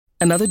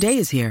Another day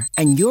is here,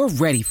 and you're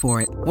ready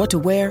for it. What to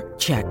wear?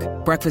 Check.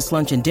 Breakfast,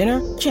 lunch, and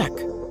dinner? Check.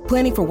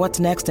 Planning for what's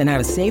next and how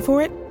to save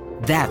for it?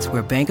 That's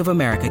where Bank of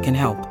America can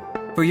help.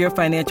 For your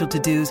financial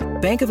to-dos,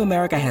 Bank of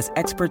America has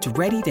experts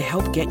ready to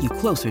help get you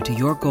closer to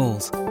your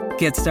goals.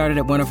 Get started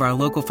at one of our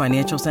local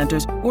financial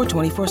centers or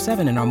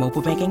 24/7 in our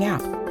mobile banking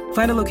app.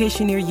 Find a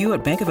location near you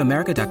at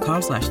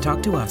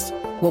bankofamerica.com/talktous.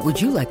 What would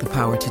you like the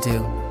power to do?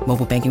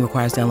 Mobile banking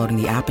requires downloading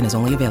the app and is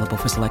only available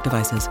for select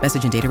devices.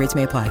 Message and data rates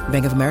may apply.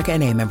 Bank of America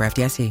N.A., member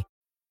FDIC.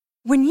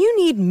 When you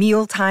need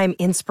mealtime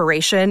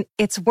inspiration,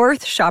 it's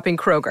worth shopping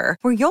Kroger,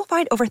 where you'll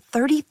find over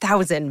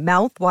 30,000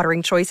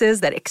 mouth-watering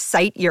choices that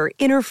excite your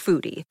inner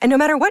foodie. And no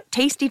matter what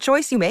tasty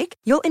choice you make,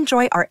 you'll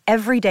enjoy our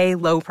everyday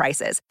low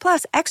prices,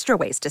 plus extra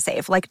ways to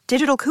save, like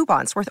digital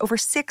coupons worth over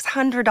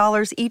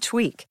 $600 each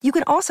week. You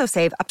can also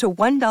save up to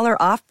 $1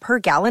 off per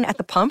gallon at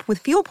the pump with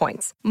fuel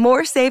points.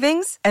 More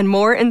savings and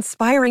more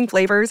inspiring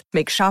flavors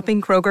make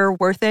shopping Kroger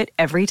worth it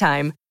every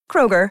time.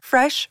 Kroger,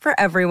 fresh for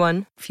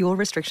everyone. Fuel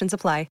restrictions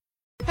apply.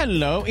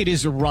 Hello, it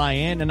is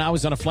Ryan, and I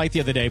was on a flight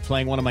the other day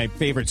playing one of my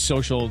favorite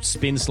social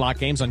spin slot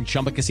games on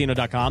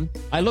ChumbaCasino.com.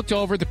 I looked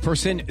over at the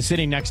person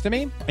sitting next to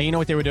me, and you know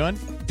what they were doing?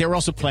 They were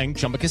also playing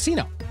Chumba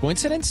Casino.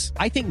 Coincidence?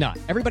 I think not.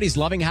 Everybody's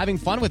loving having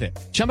fun with it.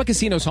 Chumba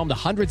Casino is home to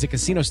hundreds of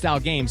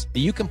casino-style games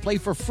that you can play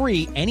for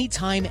free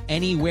anytime,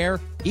 anywhere,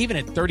 even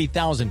at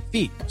 30,000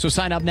 feet. So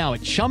sign up now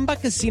at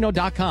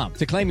ChumbaCasino.com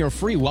to claim your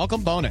free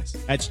welcome bonus.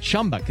 That's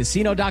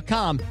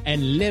ChumbaCasino.com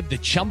and live the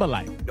Chumba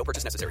life. No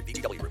purchase necessary.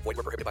 VGW. Void where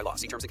prohibited by law.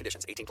 See terms and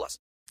conditions. 18+.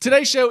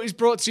 Today's show is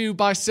brought to you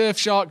by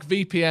Surfshark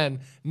VPN.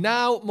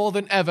 Now, more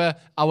than ever,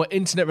 our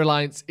internet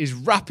reliance is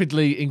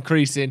rapidly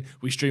increasing.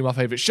 We stream our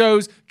favourite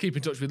shows, keep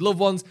in touch with loved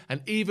ones,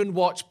 and even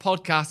watch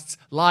podcasts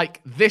like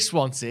this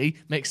one. See,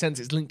 makes sense,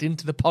 it's linked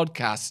into the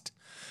podcast.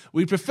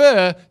 We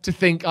prefer to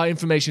think our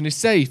information is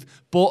safe,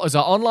 but as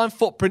our online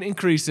footprint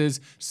increases,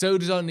 so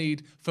does our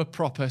need for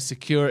proper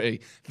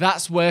security.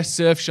 That's where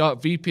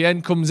Surfshark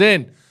VPN comes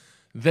in.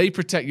 They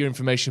protect your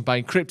information by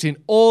encrypting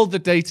all the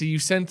data you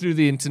send through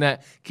the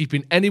internet,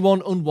 keeping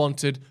anyone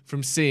unwanted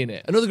from seeing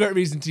it. Another great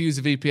reason to use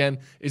a VPN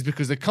is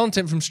because the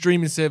content from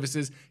streaming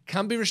services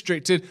can be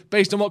restricted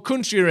based on what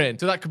country you're in.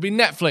 So that could be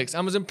Netflix,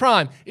 Amazon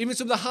Prime, even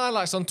some of the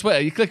highlights on Twitter.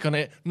 You click on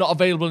it, not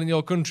available in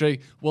your country.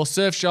 Well,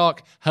 Surfshark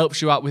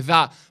helps you out with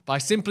that by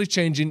simply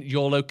changing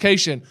your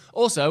location.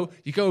 Also,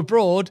 you go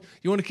abroad,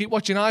 you want to keep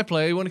watching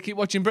iPlayer, you want to keep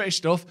watching British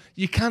stuff,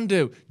 you can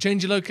do.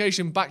 Change your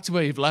location back to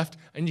where you've left,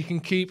 and you can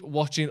keep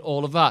watching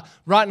all of that.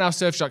 Right now,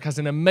 Surfshark has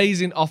an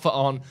amazing offer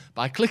on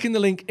by clicking the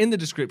link in the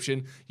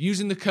description,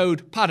 using the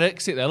code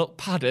PADDOCK, see it there, look,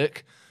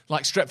 PADDOCK,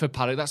 like Stretford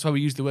Paddock, that's why we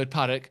use the word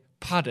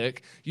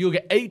paddock, you'll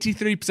get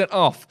 83%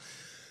 off.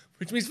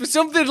 Which means for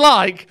something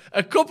like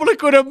a couple of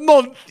quid a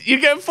month,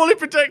 you get fully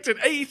protected.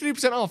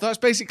 83% off. That's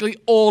basically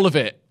all of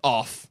it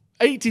off.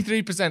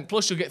 83%.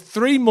 Plus, you'll get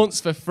 3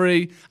 months for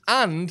free.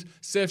 And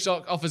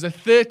Surfshark offers a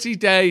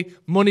 30-day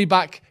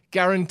money-back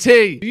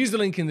guarantee. Use the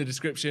link in the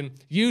description.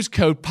 Use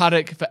code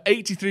PADDOCK for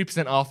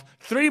 83% off,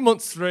 3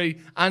 months free,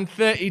 and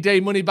 30-day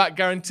money-back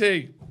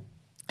guarantee.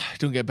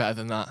 Don't get better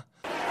than that.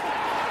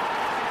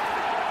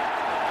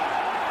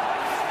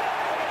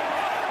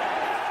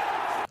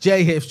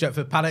 Jay here,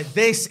 Stretford Paddock.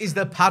 This is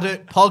the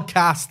Paddock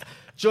Podcast.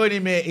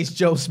 Joining me is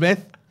Joe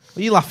Smith. What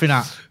are you laughing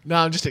at? No,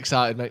 I'm just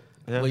excited, mate.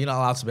 Yeah. Well, you're not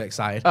allowed to be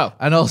excited. Oh.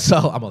 And also,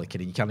 I'm only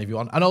kidding, you can if you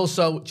want. And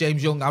also,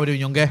 James Young. How are we doing,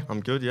 Younger? I'm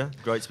good, yeah.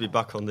 Great to be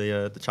back on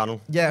the channel.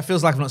 Yeah, it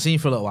feels like I've not seen you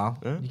for a little while.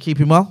 Yeah. You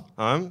keeping well?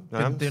 I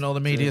am. Doing all the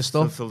media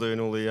stuff? Still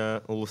doing all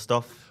the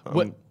stuff.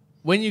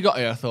 When you got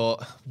here, I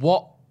thought,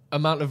 what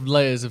amount of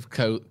layers of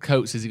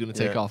coats is he going to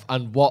take off?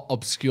 And what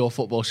obscure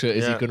football shirt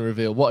is he going to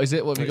reveal? What is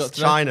it? What have you got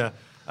today? China.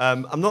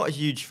 I'm not a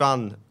huge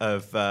fan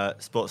of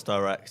Sports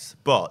Direct,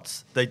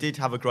 but they did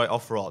have a great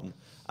offer on.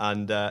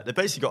 And they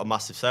basically got a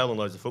massive sale on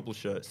loads of football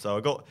shirts. So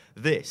I got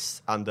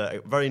this and a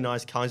very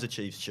nice Kaiser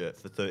Chiefs shirt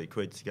for 30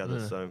 quid together.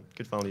 Yeah. So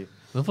good value.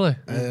 Lovely.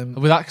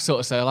 With that sort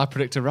of sale, I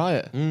predict a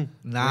riot.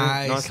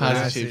 Nice.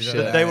 Kaiser Chiefs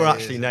shirt. But they were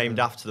actually named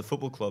after the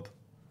football club.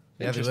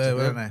 Yeah, they were,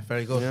 weren't they?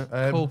 Very good.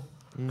 Yeah. Cool.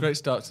 Great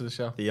start to the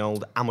show. The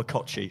old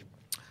Amakochi.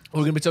 What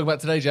are we going to be talking about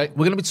today, Jake?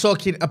 We're going to be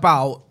talking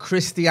about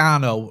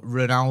Cristiano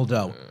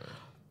Ronaldo.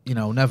 You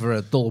know, never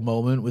a dull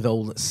moment with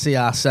old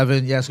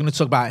CR7. Yeah, so we're going to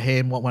talk about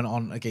him, what went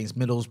on against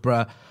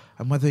Middlesbrough,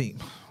 and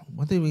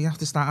whether we have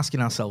to start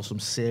asking ourselves some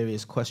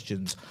serious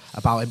questions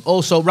about him.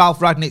 Also, Ralph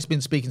Ragnick's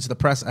been speaking to the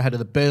press ahead of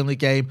the Burnley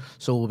game,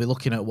 so we'll be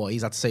looking at what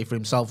he's had to say for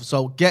himself.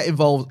 So get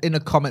involved in the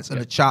comments and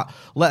the chat.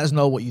 Let us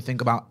know what you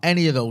think about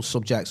any of those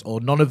subjects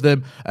or none of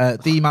them.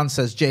 D-Man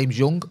says James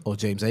Young or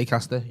James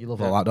Acaster. You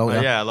love all that, don't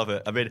you? Yeah, I love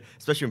it. I mean,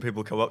 especially when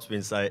people come up to me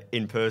and say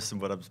in person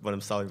when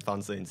I'm selling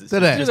fanzines.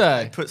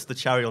 It puts the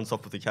cherry on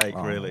top of the cake,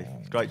 really.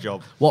 Great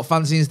job. What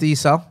fanzines do you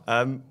sell?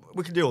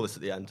 We can do all this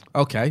at the end.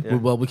 Okay,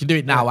 well, we can do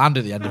it now and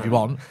at the end if you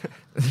want.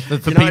 For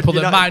United- people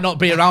that might not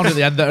be around at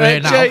the end that are here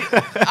now. Jay,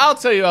 I'll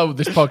tell you how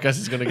this podcast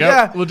is going to go.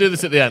 Yeah. We'll do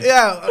this at the end.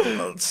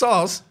 Yeah,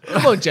 sauce.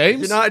 Come on,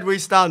 James. United, we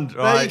stand.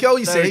 Right? There you go,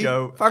 you There see. You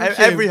go. Thank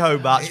you. Every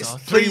home match. It's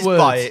three Please words.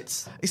 buy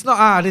it. It's not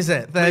hard, is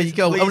it? There Please- you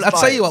go. please I'll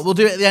tell you buy what, it. we'll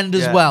do it at the end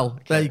as Yeah. well.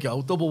 There you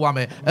go, double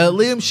whammy.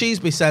 Liam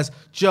Sheesby says,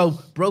 Joe,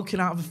 broken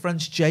out of a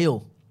French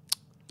jail.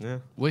 Yeah.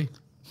 We.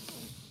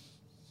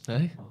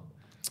 Hey.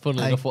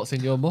 Funnily Hey. enough, what's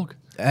in your mug?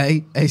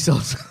 Hey, so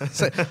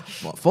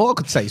what for? I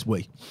could say it's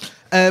we.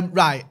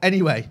 Right,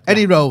 anyway,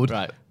 any road.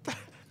 Right.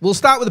 We'll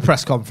start with the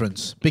press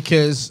conference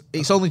because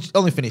it's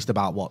only finished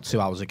about, 2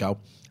 hours ago.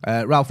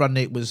 Ralph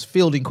Rangnick was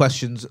fielding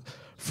questions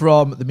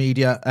from the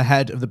media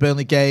ahead of the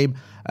Burnley game.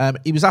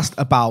 He was asked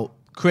about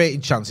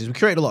creating chances. We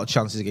created a lot of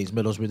chances against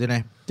Middlesbrough,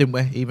 didn't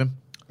we, even?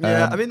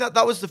 Yeah, I mean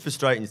that was the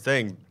frustrating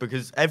thing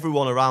because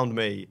everyone around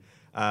me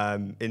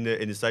in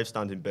the safe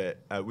standing bit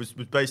was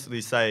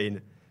basically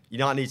saying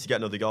United needs to get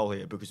another goal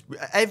here because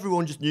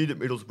everyone just knew that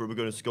Middlesbrough were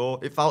going to score.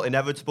 It felt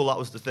inevitable. That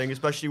was the thing,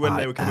 especially when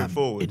they were coming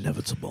forward.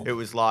 Inevitable. It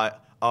was like,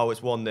 oh, it's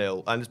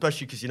 1-0, and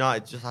especially because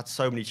United just had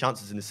so many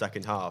chances in the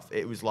second half.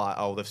 It was like,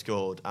 oh, they've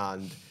scored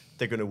and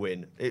they're going to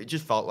win. It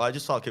just felt like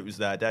it was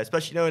their day,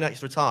 especially in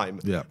extra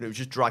time. Yeah. And it was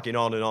just dragging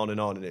on and on and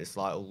on, and it's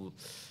like, oh,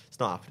 it's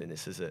not happening.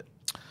 This is it.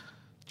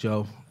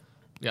 Joe,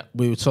 Yeah.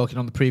 we were talking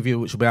on the preview,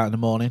 which will be out in the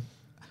morning,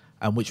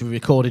 and which we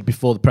recorded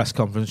before the press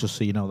conference, just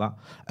so you know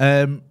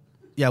that.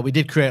 Yeah, we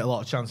did create a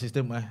lot of chances,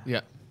 didn't we?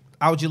 Yeah.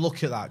 How do you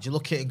look at that? Do you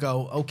look at it and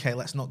go, okay,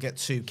 let's not get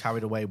too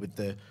carried away with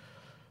the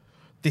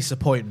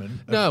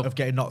disappointment of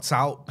getting knocked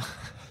out?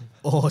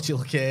 Or do you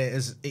look at it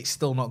as it's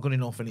still not good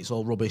enough and it's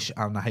all rubbish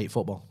and I hate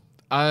football?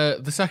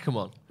 The second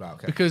one. Right,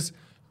 okay. Because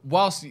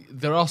whilst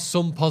there are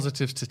some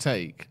positives to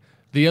take,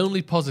 the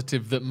only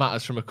positive that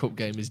matters from a cup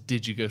game is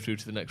did you go through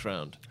to the next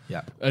round?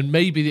 Yeah. And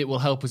maybe it will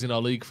help us in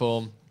our league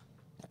form.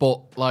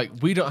 But like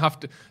we don't have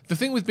to. The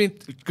thing with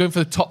going for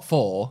the top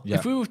four, Yeah.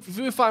 if we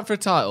were fighting for a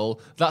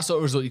title, that sort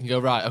of result, you can go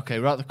right.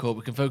 Okay, we're at the cup.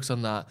 We can focus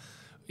on that.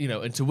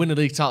 And to win a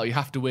league title, you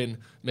have to win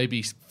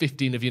maybe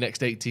 15 of your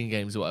next 18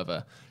 games or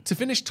whatever. To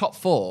finish top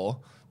four,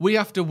 we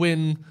have to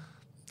win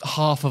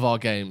half of our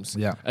games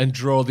and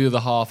draw the other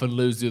half and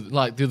lose the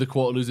other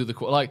quarter, lose the other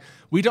quarter. Like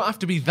we don't have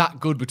to be that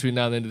good between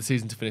now and the end of the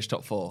season to finish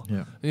top four.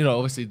 Yeah.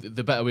 Obviously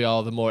the better we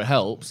are, the more it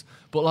helps.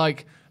 But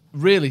like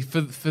really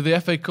for the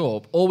FA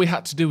Cup, all we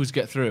had to do was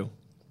get through.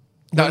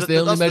 That's the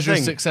only measure of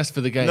success for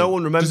the game. No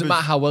one remembers. Doesn't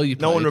matter how well you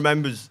play. No one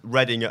remembers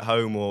Reading at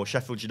home or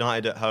Sheffield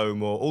United at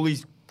home or all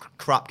these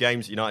crap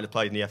games that United have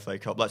played in the FA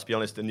Cup. Let's be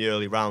honest, in the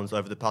early rounds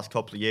over the past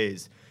couple of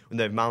years when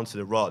they've mounted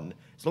a run,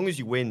 as long as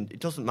you win, it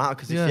doesn't matter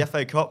because it's the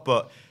FA Cup.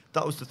 But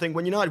that was the thing.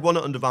 When United won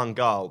it under Van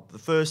Gaal, the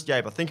first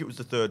game, I think it was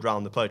the third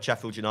round, they played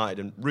Sheffield United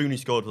and Rooney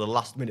scored with a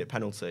last-minute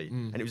penalty.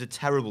 And it was a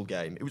terrible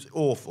game. It was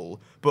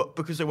awful. But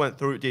because they went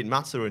through, it didn't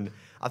matter. And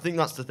I think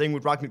that's the thing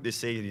with Rangnick this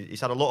season.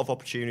 He's had a lot of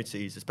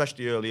opportunities,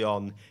 especially early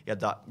on. He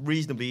had that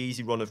reasonably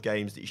easy run of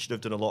games that he should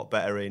have done a lot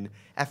better in.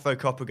 FA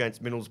Cup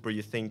against Middlesbrough,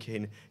 you're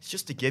thinking, it's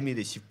just to give me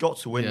this. You've got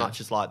to win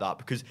matches like that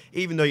because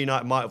even though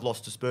United might have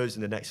lost to Spurs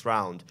in the next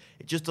round,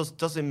 it just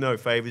does him no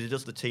favours. It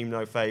does the team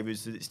no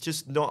favours. It's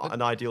just not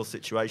an ideal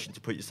situation to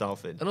put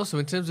yourself in. And also,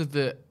 in terms of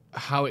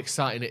how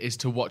exciting it is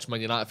to watch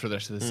Man United for the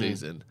rest of the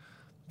season,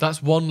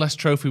 that's one less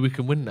trophy we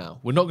can win now.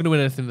 We're not going to win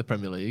anything in the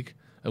Premier League,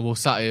 and we'll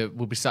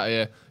be sat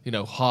here,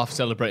 half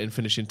celebrating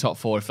finishing top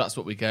four if that's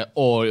what we get,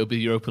 or it'll be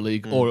Europa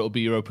League, or it'll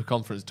be Europa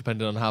Conference,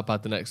 depending on how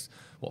bad the next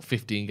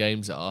 15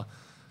 games are.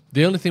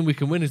 The only thing we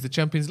can win is the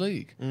Champions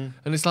League. And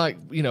it's like,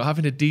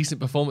 having a decent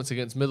performance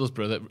against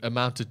Middlesbrough that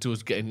amounted to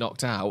us getting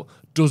knocked out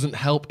doesn't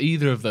help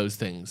either of those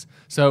things.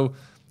 So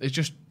it's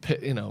just,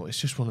 it's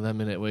just one of them,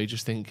 innit, where you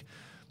just think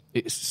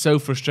it's so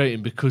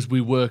frustrating because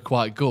we were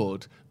quite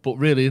good, but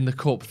really in the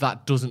Cup,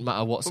 that doesn't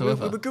matter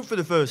whatsoever. We were good for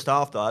the first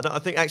half, though. I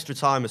think extra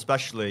time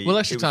especially, well,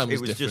 extra time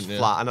it was just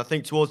flat. And I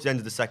think towards the end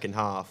of the second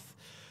half,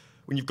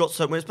 when you've got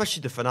someone,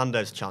 especially the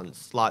Fernandes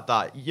chance like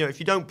that, if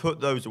you don't put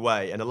those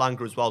away, and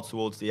Elanga as well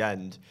towards the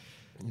end,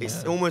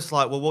 it's almost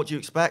like, well, what do you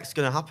expect is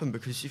going to happen?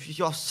 Because if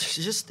you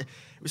it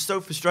was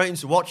so frustrating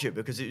to watch it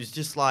because it was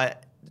just like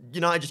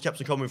United just kept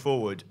on coming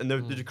forward and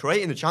they're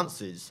creating the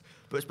chances.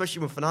 But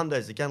especially with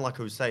Fernandes, again, like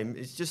I was saying,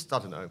 it's just, I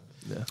don't know.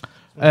 Yeah.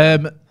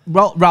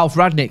 Ralph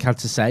Rangnick had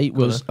to say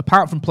was,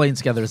 apart from playing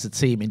together as a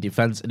team in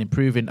defence and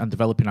improving and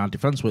developing our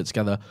defence work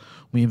together,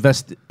 we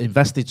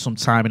invested some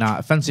time in our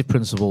offensive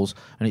principles,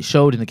 and it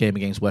showed in the game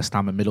against West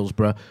Ham and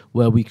Middlesbrough,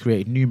 where we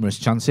created numerous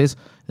chances.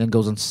 Then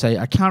goes on to say,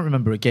 I can't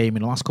remember a game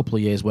in the last couple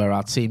of years where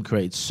our team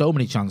created so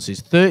many chances,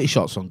 30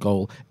 shots on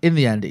goal. In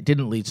the end, it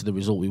didn't lead to the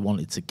result we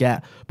wanted to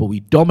get, but we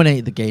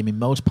dominated the game in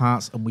most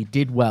parts, and we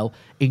did well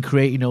in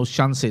creating those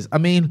chances. I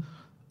mean,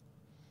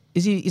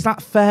 is that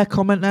a fair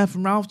comment there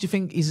from Ralph? Do you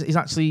think he's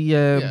actually...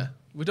 Yeah,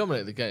 we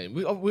dominated the game.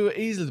 We were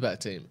easily the better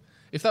team.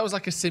 If that was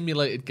like a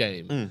simulated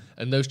game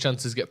and those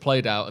chances get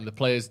played out and the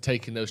players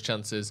taking those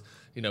chances,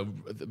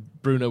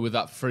 Bruno with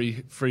that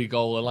free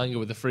goal, Elanga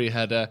with the free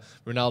header,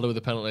 Ronaldo with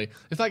the penalty.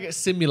 If that gets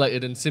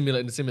simulated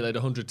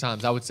 100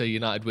 times, I would say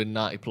United win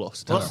 90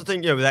 plus. Well, that's the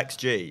thing, with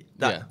XG.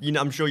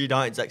 I'm sure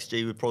United's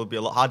XG would probably be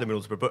a lot higher than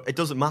Middlesbrough, but it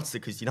doesn't matter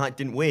because United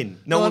didn't win.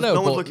 No one's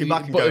looking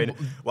back and going,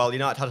 well,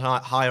 United had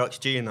higher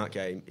XG in that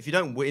game. If you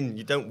don't win,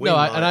 you don't win. No,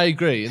 and I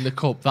agree. In the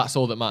Cup, that's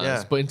all that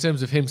matters. Yeah. But in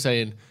terms of him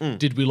saying,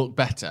 did we look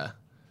better?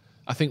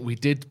 I think we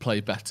did play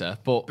better,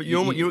 but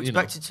you're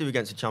expected to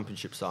against a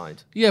Championship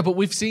side. Yeah, but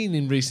we've seen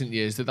in recent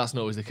years that that's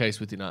not always the case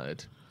with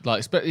United.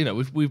 Like,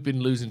 we've been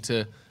losing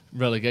to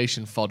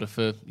relegation fodder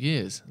for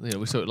years.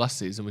 We saw it last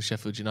season with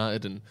Sheffield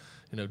United, and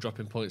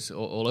dropping points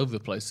all over the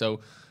place.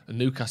 So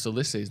Newcastle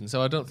this season.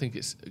 So I don't think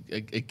it's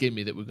a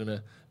gimme that we're going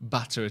to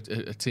batter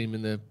a team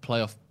in the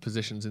playoff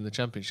positions in the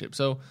Championship.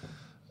 So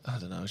I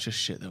don't know. It's just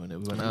shit, though, isn't it?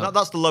 We went out.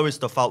 That's the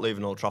lowest I felt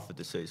leaving Old Trafford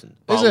this season.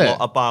 Is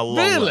it? By a long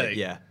really? way,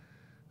 yeah.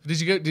 Did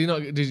you go?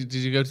 Did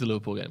you go to the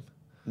Liverpool game?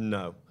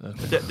 No.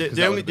 Okay.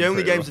 The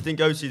only games I didn't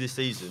go to this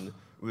season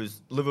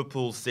was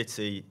Liverpool,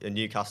 City, and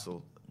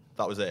Newcastle.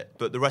 That was it.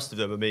 But the rest of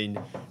them,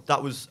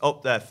 that was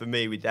up there for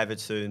me with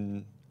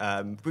Everton.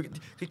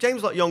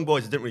 Games like Young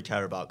Boys I didn't really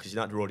care about because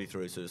United were already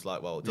through, so it's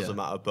like, well, it doesn't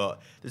matter.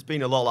 But there's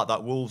been a lot like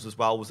that. Wolves as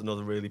well was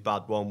another really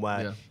bad one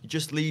where you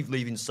just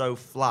leaving so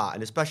flat,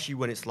 and especially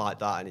when it's like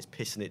that and it's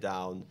pissing it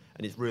down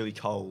and it's really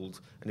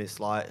cold and it's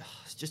like,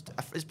 it's just,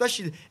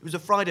 especially it was a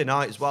Friday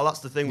night as well. That's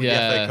the thing with the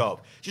FA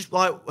Cup. Just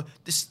like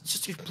this,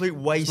 just a complete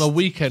waste. Well,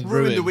 weekend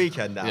ruined the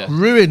weekend now. Yeah.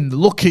 Ruined.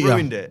 Look at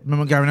ruined you. It.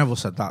 Remember Gary Neville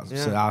said that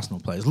to Arsenal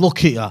players.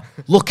 Look at you.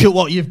 Look at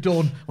what you've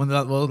done. When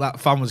that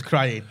fan was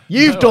crying.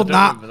 You've done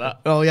that.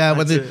 Oh yeah,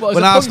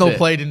 when Arsenal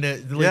played in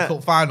the League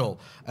Cup final,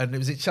 and it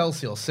was at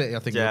Chelsea or City, I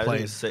think they were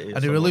playing,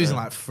 and they were losing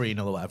like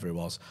 3-0 or whatever it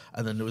was,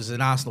 and then there was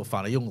an Arsenal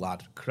fan, a young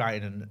lad,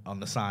 crying on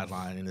the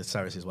sideline in the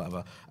terraces,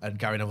 whatever, and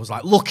Gary Neville was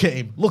like, "Look at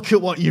him! Look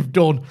at what you've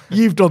done!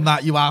 You've done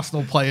that, you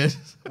Arsenal players."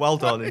 Well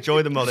done.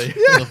 Enjoy the money.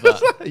 Love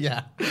that.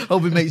 Yeah.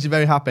 Hope it makes you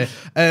very happy.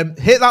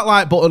 Hit that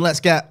like button. Let's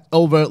get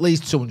over at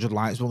least 200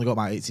 likes. We've only got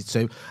about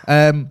 82.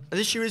 The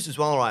issue is as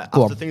well, right?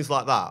 Go After on. things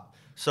like that.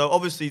 So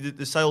obviously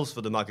the sales for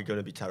the mag are going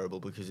to be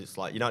terrible because it's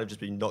like United have just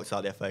been knocked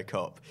out of the FA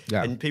Cup,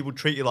 and people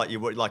treat you like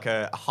you're like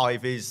a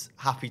high-vis,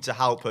 happy to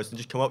help person,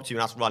 just come up to you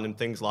and ask random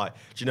things like,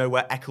 "Do you know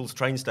where Eccles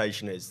train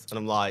station is?" And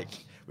I'm like,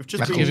 "We've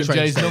just been Give him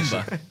Jay's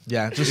number."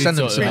 Yeah, just send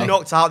them to been me.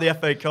 knocked out of the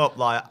FA Cup.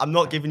 Like, I'm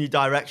not giving you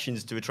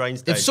directions to a train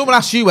station. If someone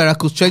asks you where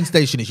Eccles train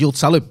station is, you'll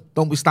tell him.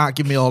 Don't we start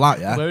giving me all that,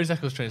 yeah? Where is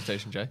Eccles train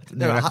station, Jay?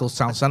 Near Eccles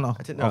Town Centre.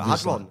 I didn't know I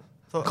had one.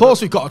 Of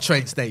course, we've got a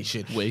train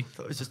station. We.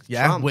 It was just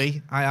Yeah, tram.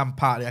 I am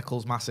part of the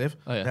Eccles Massive.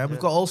 Oh, yeah. We've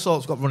got all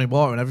sorts. We've got running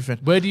water and everything.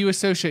 Where do you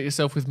associate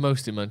yourself with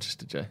most in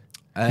Manchester, Jay?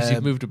 Because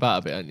you've moved about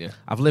a bit, haven't you?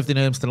 I've lived in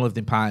Urmston, I've lived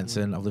in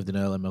Pynton, I've lived in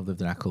Earlham, I've lived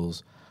in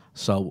Eccles.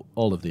 So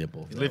all of the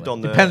above. You lived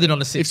on the... Depending on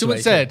the situation. If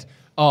someone said,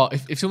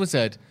 if someone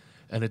said,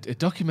 and a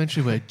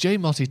documentary where Jay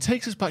Motti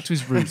takes us back to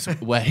his roots,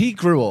 where he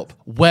grew up,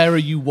 where are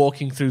you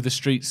walking through the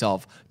streets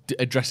of,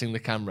 addressing the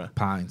camera?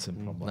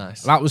 Pynton, probably.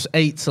 Nice. That was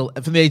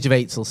from the age of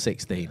 8 till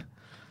 16.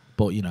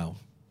 But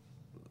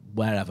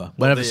wherever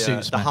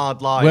suits the me.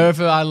 hard line.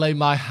 Wherever I lay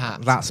my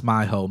hat. That's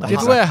my home. Do you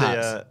ever wear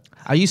hats?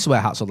 I used to wear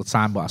hats all the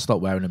time, but I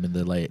stopped wearing them in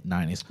the late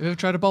 90s. Have you ever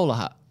tried a bowler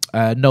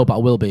hat? No, but I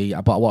will be.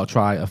 But I want to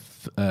try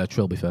a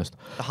Trilby first.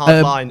 The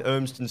hard line,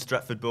 Urmston,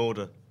 Stretford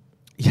border.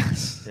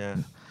 Yes. Yeah.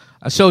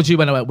 I showed you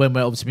when we went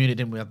over to Munich,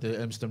 didn't we? Had the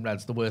Urmston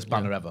Reds, the worst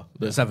banner ever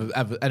that's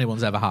ever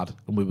anyone's ever had,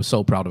 and we were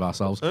so proud of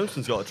ourselves.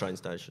 Urmston's got a train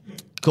station.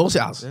 Of course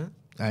it has. Yeah.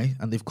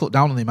 And they've cut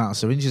down on the amount of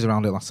syringes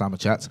around it last time I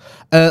checked.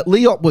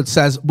 Lee Upwood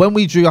says, when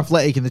we drew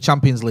Athletic in the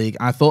Champions League,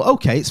 I thought,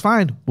 okay, it's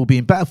fine. We'll be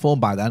in better form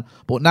by then.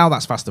 But now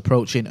that's fast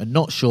approaching and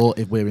not sure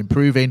if we're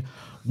improving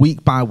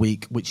week by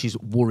week, which is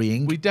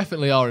worrying. We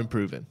definitely are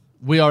improving.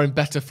 We are in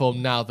better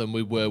form now than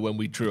we were when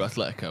we drew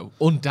Atletico.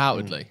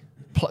 Undoubtedly.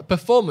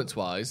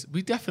 Performance-wise,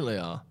 we definitely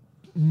are.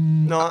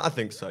 No, I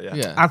think so,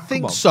 yeah. I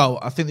think so.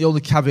 I think the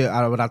only caveat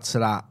I would add to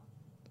that,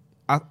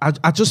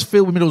 I just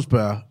feel with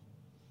Middlesbrough,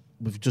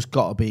 we've just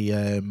got to be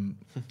a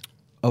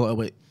little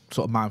bit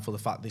sort of mindful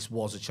of the fact this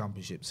was a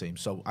Championship team.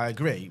 So I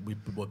agree,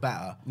 we're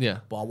better. Yeah.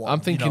 But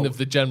I'm thinking of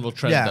the general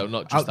trend, though,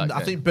 not just that game.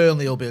 I think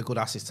Burnley will be a good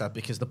assist to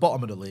because the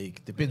bottom of the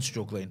league, they've been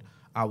struggling.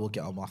 I will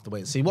get on. We'll have to wait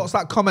and see. What's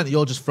that comment that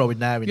you're just throwing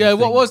there? Yeah,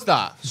 what was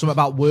that? Something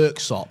about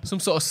worksop. Some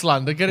sort of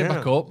slander. Get it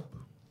back up.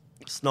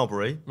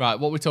 Snobbery. Right,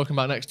 what are we talking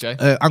about next, Jay?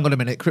 Hang on a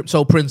minute.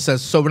 Crypto Prince says,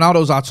 so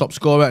Ronaldo's our top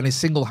scorer and is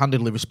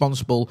single-handedly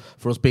responsible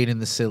for us being in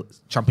the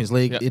Champions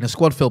League. Yep. In a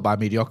squad filled by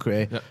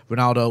mediocrity, Yep.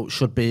 Ronaldo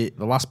should be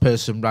the last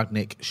person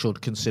Rangnick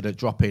should consider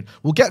dropping.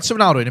 We'll get to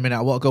Ronaldo in a minute.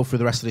 I want to go through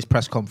the rest of this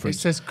press It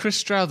conference. says,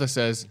 Chris Strowther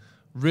says,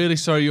 really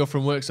sorry you're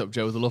from Worksop,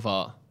 Joe, with the love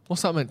art.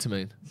 What's that meant to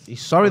mean?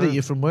 He's sorry that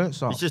you're from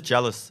Worksop. He's just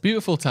jealous.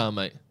 Beautiful town,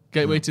 mate.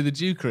 Gateway to the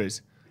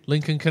Dukeries.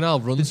 Lincoln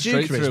Canal runs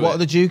straight through What it. are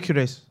the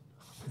Dukeries?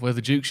 Where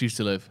the Dukes used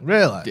to live.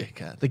 Really?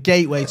 Dickhead. The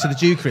gateway to the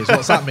Dukeries.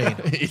 What's that mean?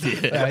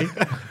 Idiot. Hey?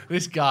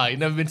 This guy,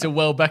 never been to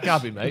Welbeck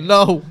Abbey, mate?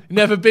 No.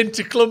 Never been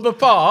to Clumber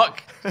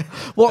Park?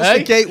 What's Hey?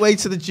 the gateway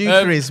to the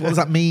Dukeries? What does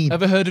that mean?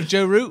 Ever heard of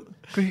Joe Root?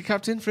 cricket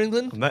captain for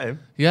England. I met him.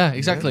 Yeah,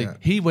 exactly. Yeah.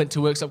 He went to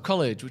Worksop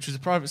College, which was a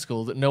private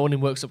school that no one in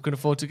Worksop could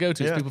afford to go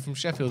to. It's Yeah. people from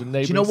Sheffield and Do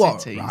neighbouring you know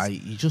what? cities.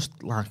 Right, you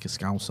just like a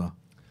Scouser.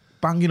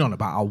 Banging on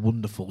about how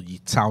wonderful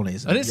your town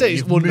is. I didn't say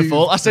it's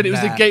wonderful. I said it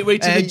was the gateway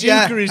to the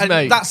Dukeries, and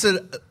mate. That's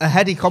a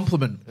heady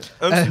compliment.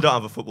 Urmston don't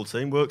have a football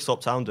team. Worksop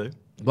Town do.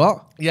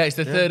 What? Yeah, it's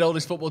the third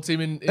oldest football team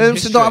in Urmston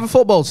history. don't have a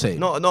football team?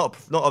 Not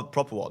a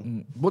proper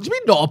one. What do you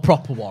mean not a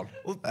proper one?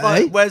 Well,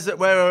 Eh? where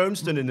are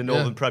Urmston in the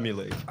Northern Premier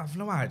League? I've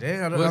no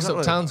idea. I don't Worksop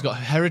know. Town's got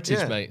heritage,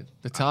 Yeah. mate.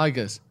 The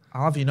Tigers.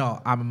 I'll have you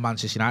know, I'm a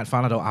Manchester United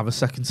fan. I don't have a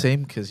second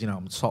team because,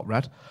 I'm top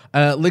red.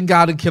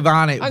 Lingard and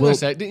Cavani I'm going to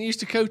say, didn't you used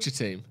to coach a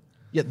team?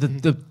 Yeah,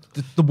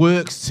 the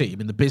works team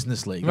in the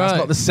business league. That's Right.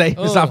 not the same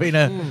as Oh, having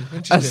a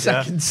interesting.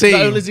 second Not team.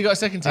 only has he got a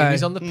second team,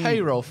 he's on the Hmm.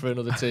 payroll for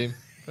another team.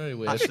 Very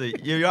weird. Actually,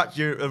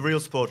 you're a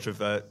real supporter of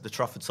the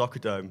Trafford Soccer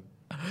Dome,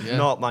 Yeah.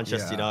 not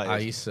Manchester Yeah, United.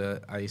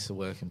 I used to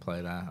work and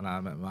play there, and I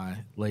met my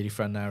lady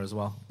friend there as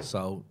well.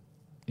 So,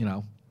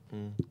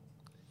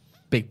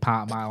 big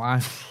part of my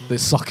life.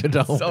 This soccer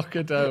dome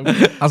Soccer Dome.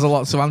 has a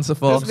lot to answer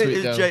for. Wasn't Sweet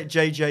it Dome.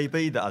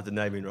 JJB that had the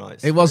naming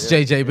rights? It was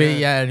JJB,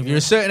 yeah. And if you're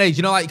a certain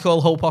age, like you call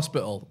Hope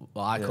Hospital.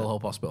 Well, I call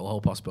Hope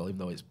Hospital, even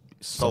though it's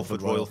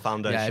Salford Royal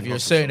Foundation Yeah, if you're a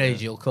Hospital, certain yeah.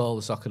 age, you'll call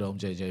the Soccer Dome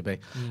JJB.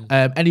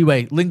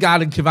 Anyway,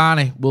 Lingard and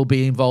Cavani will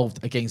be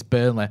involved against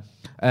Burnley.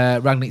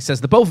 Rangnick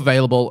says they're both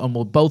available and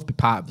will both be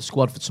part of the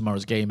squad for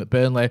tomorrow's game at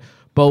Burnley.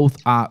 Both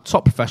are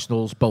top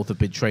professionals. Both have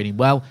been training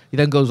well. He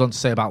then goes on to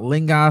say about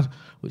Lingard,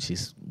 which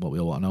is what we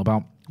all want to know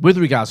about. With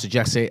regards to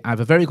Jesse, I have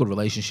a very good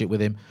relationship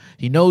with him.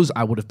 He knows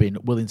I would have been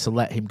willing to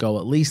let him go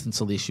at least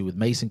until the issue with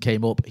Mason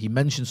came up. He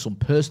mentioned some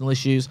personal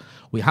issues.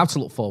 We have to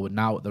look forward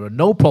now. There are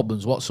no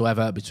problems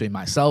whatsoever between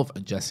myself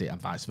and Jesse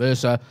and vice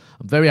versa.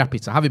 I'm very happy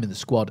to have him in the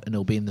squad, and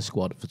he'll be in the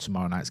squad for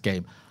tomorrow night's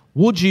game.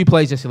 Would you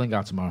play Jesse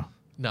Lingard tomorrow?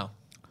 No.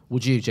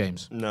 Would you,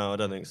 James? No, I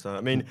don't think so.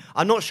 I mean,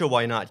 I'm not sure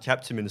why United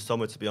kept him in the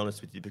summer, to be honest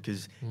with you,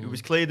 because it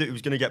was clear that he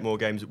was going to get more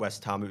games at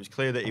West Ham. It was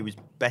clear that he was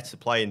better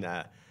playing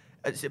there.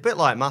 It's a bit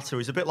like Mata.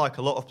 He's a bit like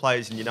a lot of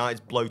players in United's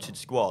bloated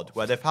squad,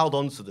 where they've held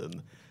on to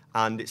them,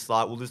 and it's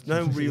like, well, there's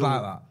no real...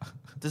 Like that.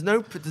 There's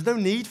no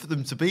need for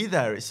them to be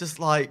there. It's just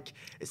like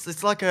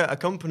it's like a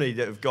company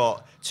that have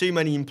got too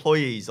many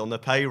employees on their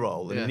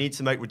payroll and Yeah. they need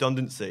to make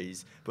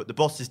redundancies. But the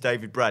boss is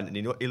David Brent and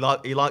he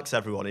likes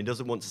everyone. He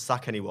doesn't want to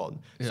sack anyone.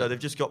 Yeah. So they've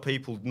just got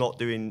people not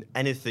doing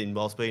anything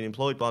whilst being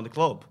employed by the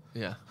club.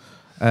 Yeah.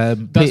 That's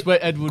That's where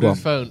Ed Wood go has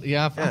on. phoned.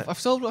 Yeah, I've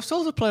sold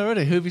a player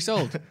already. Who have you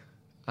sold?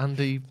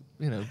 Andy,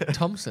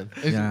 Thompson.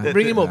 Yeah.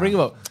 Ring him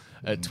up.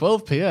 At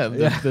 12 p.m.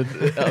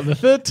 On the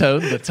third tone,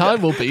 the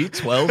time will be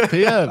 12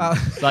 p.m.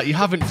 Like, you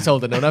haven't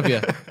sold anyone, have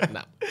you?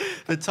 No.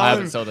 The I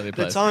haven't sold any The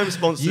players. time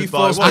sponsored You by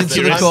forced me what's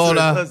into it? the Answer it, corner.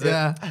 does it?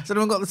 Yeah. Has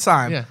anyone got the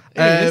time? Yeah.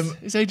 Here he is.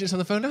 His agent's on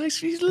the phone.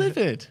 He's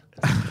livid.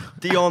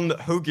 Dion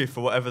Hugif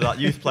or whatever that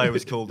youth player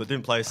was called that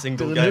didn't play a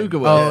single Dylan game.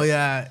 Hugo. Oh,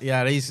 yeah.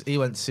 He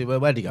went to...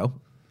 where'd he go?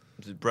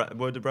 Was it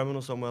Werder Bremen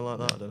or somewhere like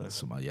that? I don't know.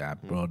 Somewhere, yeah,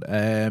 abroad.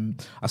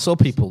 I saw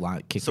people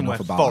kicking Somewhere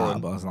off about foreign,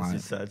 that, but I was as he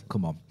like, said.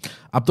 come on.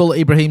 Abdullah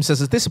Ibrahim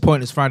says, as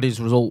disappointing as Friday's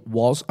result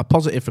was, a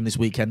positive from this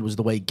weekend was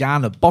the way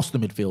Garner bossed the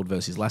midfield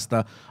versus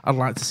Leicester. I'd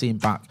like to see him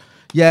back.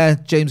 Yeah,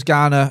 James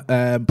Garner,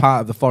 part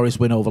of the Forest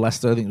win over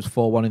Leicester. I think it was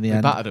 4-1 in the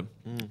end. Battered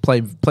him.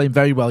 Playing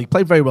very well. He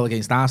played very well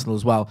against Arsenal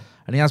as well,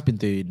 and he has been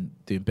doing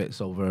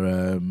bits over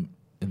in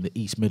the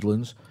East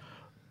Midlands.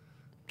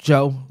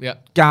 Joe, Yeah.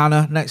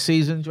 Garner next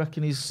season. Do you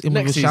reckon he's in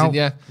Next with a season, shout?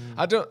 yeah.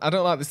 I don't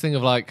like this thing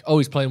of like,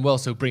 he's playing well,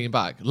 so bring him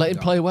back. Let him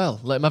play well.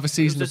 Let him have a It was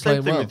season the of same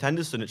playing thing well. with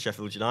Henderson at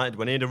Sheffield United.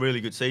 When he had a really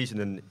good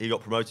season and he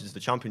got promoted to the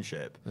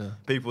Championship,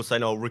 people were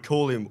saying,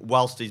 recall him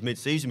whilst he's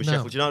mid-season with No.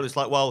 Sheffield United. It's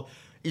like, well,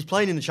 he's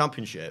playing in the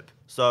Championship,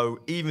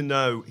 so even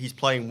though he's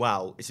playing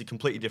well, it's a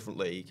completely different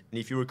league. And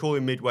if you recall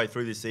him midway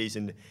through this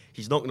season,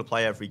 he's not going to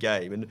play every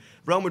game. And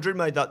Real Madrid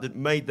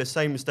made the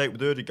same mistake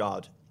with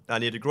Ødegaard,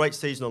 and he had a great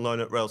season on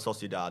loan at Real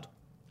Sociedad.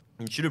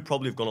 He should have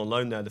probably gone on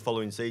loan there the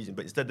following season,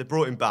 but instead they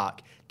brought him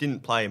back,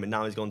 didn't play him, and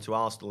now he's gone to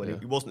Arsenal. And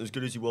he wasn't as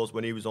good as he was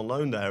when he was on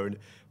loan there. And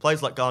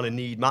players like Garner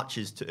need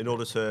matches in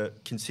order to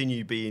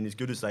continue being as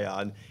good as they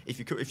are. And if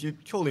you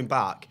call him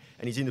back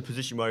and he's in the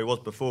position where he was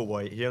before,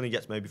 where he only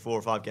gets maybe 4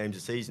 or 5 games a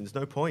season, there's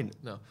no point.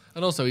 No.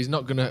 And also, he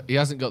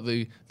hasn't got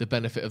the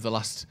benefit of the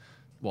last,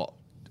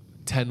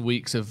 10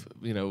 weeks of,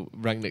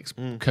 Rangnick's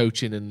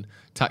coaching and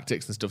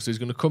tactics and stuff. So he's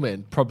going to come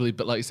in, probably,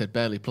 but like you said,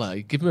 barely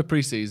play. Give him a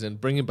pre-season,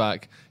 bring him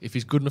back. If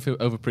he's good enough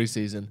over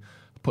pre-season,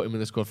 put him in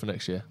the squad for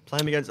next year. Play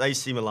him against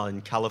AC Milan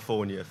in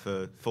California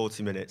for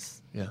 40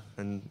 minutes. Yeah.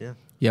 And yeah.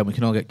 Yeah, we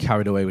can all get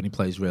carried away when he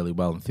plays really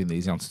well and think that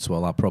he's the answer to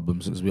all our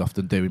problems, as we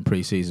often do in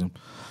pre-season.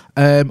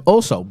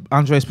 Also,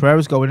 Andres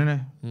Pereira's going,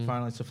 isn't he?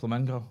 Finally to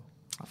Flamengo.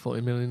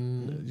 40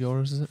 million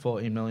euros, is it?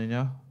 14 million,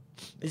 yeah.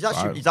 He's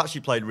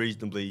actually played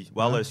reasonably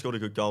well. He scored a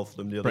good goal for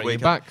them the other Bring week.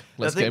 him back. I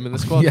Let's think- get him in the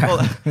squad. Yeah. Well,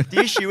 the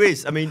issue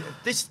is,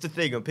 this is the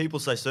thing, and people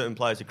say certain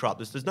players are crap.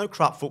 There's no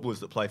crap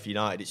footballers that play for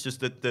United. It's just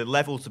that the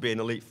level to be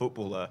an elite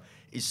footballer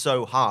is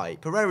so high.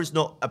 Pereira's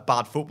not a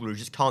bad footballer, he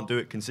just can't do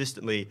it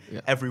consistently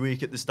every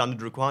week at the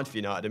standard required for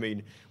United. I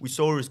mean, we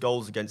saw his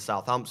goals against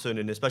Southampton,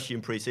 and especially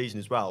in pre-season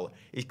as well.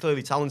 He's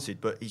clearly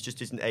talented, but he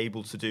just isn't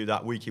able to do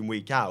that week in,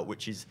 week out,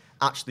 which is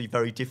actually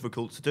very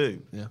difficult to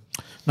do. Yeah.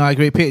 No, I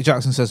agree. Peter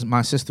Jackson says,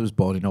 my sister was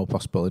born in Old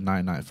Hospital in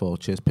 1994.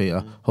 Cheers,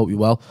 Peter. Hope you're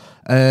well.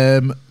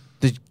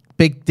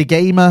 The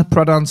Gamer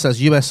Pradhan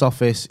says US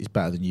office is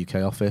better than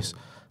UK office.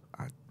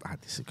 I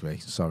disagree.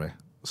 Sorry.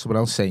 Someone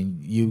else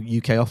saying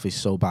UK office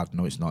is so bad.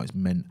 No, it's not. It's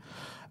mint.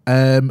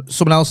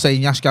 Someone else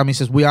saying Yash Gami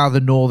says we are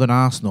the Northern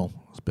Arsenal.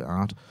 That's a bit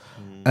hard.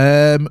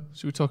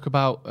 Should we talk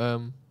about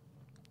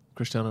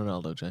Cristiano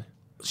Ronaldo, Jay?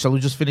 Shall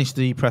we just finish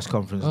the press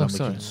conference? Oh, then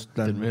sorry. we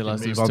can, Didn't realise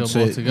there move was on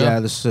still more to go. Yeah,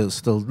 there's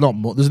still not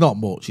much. There's not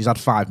much. He's had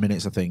 5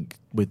 minutes, I think,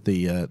 with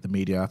the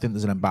media. I think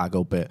there's an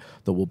embargo bit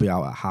that will be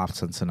out at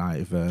 10:30 tonight,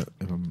 if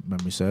my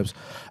memory serves.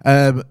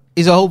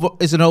 Is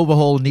an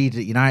overhaul needed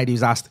at United? He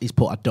was asked. He's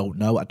put, I don't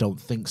know. I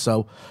don't think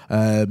so.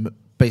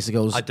 Basically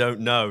goes, I don't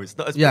know. It's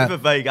a bit of a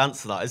vague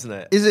answer, that, isn't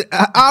it? Is it?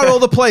 Are all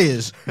the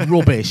players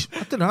rubbish?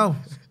 I don't know.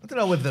 I don't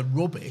know whether they're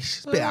rubbish.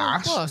 It's a bit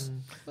harsh.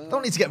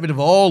 Don't need to get rid of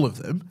all of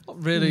them.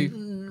 Not really.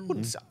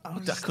 I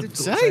couldn't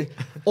say.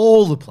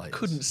 All the players.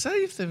 Couldn't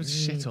say if they were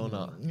shit or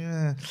not.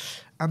 Yeah.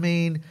 I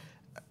mean,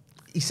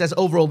 he says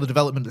overall the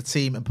development of the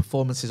team and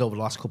performances over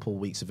the last couple of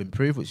weeks have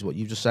improved, which is what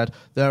you just said.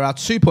 There are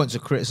 2 points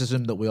of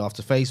criticism that we have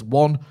to face.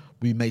 One,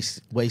 we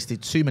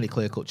wasted too many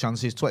clear-cut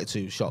chances,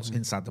 22 shots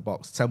inside the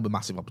box, 10 with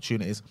massive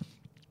opportunities,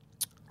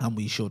 and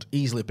we should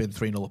easily have been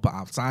 3-0 up at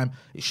half-time.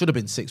 It should have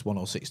been 6-1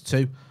 or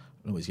 6-2.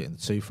 I don't know where he's getting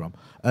the 2 from.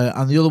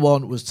 And the other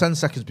one was 10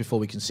 seconds before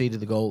we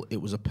conceded the goal.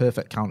 It was a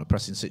perfect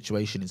counter-pressing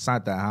situation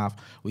inside their half.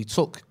 We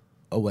took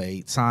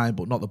away time,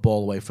 but not the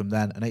ball away from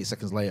then. And 8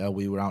 seconds later,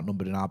 we were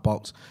outnumbered in our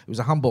box. It was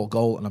a handball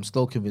goal, and I'm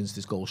still convinced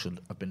this goal should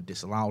have been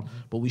disallowed.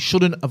 But we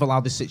shouldn't have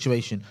allowed this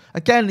situation.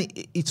 Again,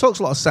 he talks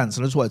a lot of sense,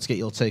 and I just wanted to get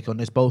your take on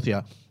this, both of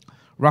you.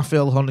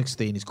 Raphael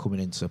Honigstein is coming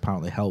in to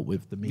apparently help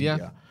with the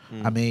media.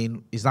 I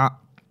mean, is that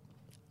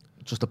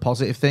just a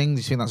positive thing?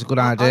 Do you think that's a good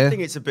idea? I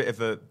think it's a bit of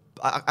a...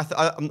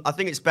 I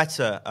think it's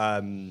better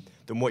than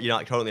what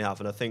United currently have,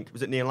 and I think,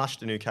 was it Neil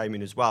Ashton who came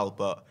in as well,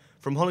 but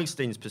from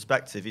Honigstein's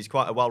perspective, he's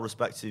quite a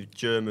well-respected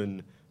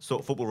German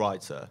sort of football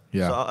writer.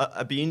 Yeah. So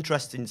I'd be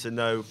interesting to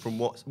know from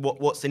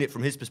what's in it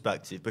from his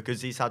perspective,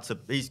 because he's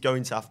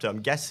going to have to,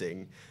 I'm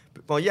guessing,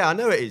 well, yeah, I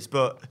know it is,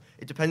 but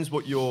it depends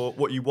what you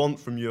want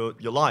from your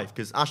life,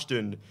 because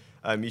Ashton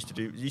used to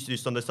do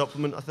Sunday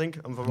Supplement, I think,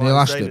 I'm Neil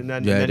right Ashton. saying, and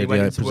then he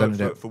went into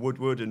work for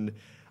Woodward, and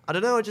I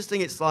don't know, I just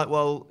think it's like,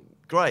 well,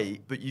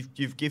 great, but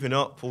you've given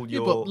up all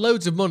your... but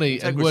loads of money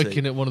integrity. and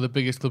working at one of the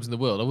biggest clubs in the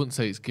world. I wouldn't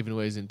say it's giving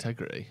away his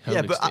integrity.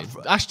 Yeah, but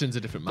Ashton's a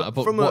different matter.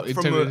 But from what a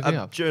integrity does he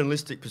have?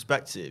 journalistic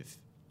perspective,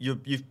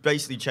 you've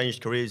basically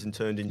changed careers and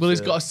turned into... Well, he's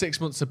got a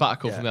 6-month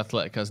sabbatical from the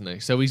Athletic, hasn't he?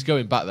 So he's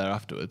going back there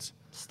afterwards.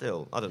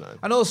 Still, I don't know.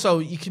 And also,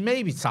 you can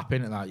maybe tap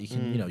into that. You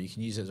can, you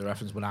can use it as a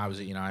reference when I was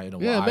at United.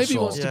 Or Yeah, what maybe I he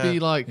saw. wants to be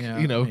like,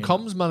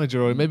 comms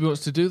manager, or maybe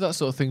wants to do that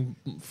sort of thing,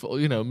 for,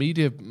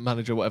 media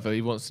manager, whatever.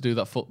 He wants to do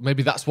that for...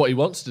 Maybe that's what he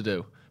wants to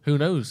do. Who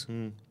knows?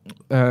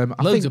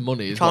 Loads of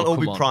money. Can't all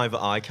be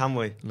private eye, can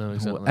we? No,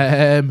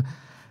 exactly.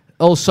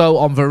 Also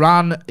on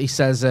Varane, he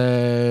says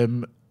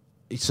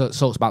he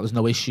talks about there's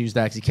no issues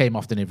there because he came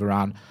off the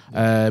Varane.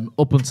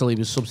 Up until he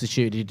was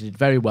substituted, he did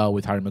very well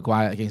with Harry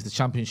Maguire against the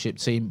Championship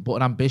team, but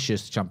an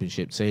ambitious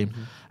Championship team.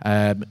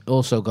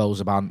 Also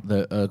goes on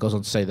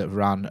to say that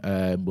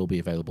Varane will be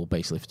available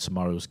basically for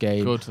tomorrow's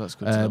game. Good, that's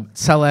good to know.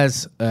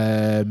 Tellez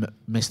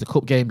missed the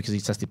cup game because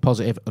he tested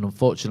positive, and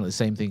unfortunately the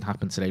same thing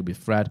happened today with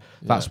Fred.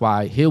 That's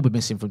why he'll be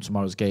missing from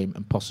tomorrow's game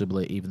and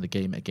possibly even the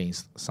game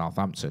against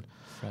Southampton.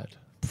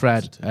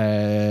 Fred.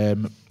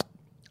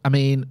 I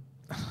mean...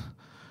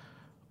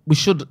 We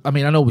should, I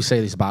know we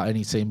say this about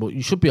any team, but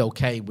you should be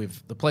okay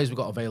with the players we've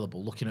got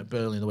available. Looking at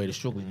Burnley and the way they're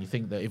struggling, you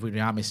think that if we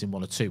are missing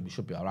 1 or 2, we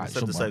should be all right.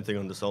 Said the same thing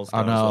under Solskjaer.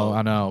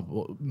 I know.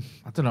 But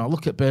I don't know.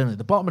 Look at Burnley,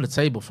 the bottom of the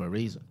table for a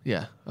reason.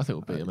 Yeah, I think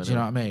we'll beat him. Do you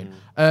know what I mean?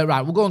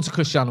 Right, we'll go on to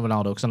Cristiano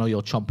Ronaldo because I know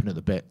you're chomping at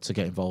the bit to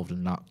get involved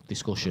in that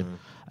discussion.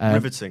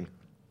 Riveting.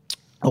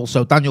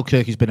 Also, Daniel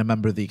Kirk, who's been a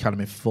member of the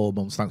Academy for 4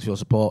 months, thanks for your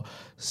support,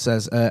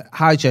 says,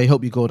 hi Jay,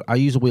 hope you're good. I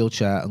use a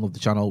wheelchair and love the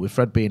channel. With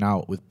Fred being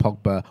out, with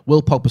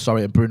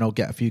Pogba, and Bruno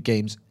get a few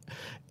games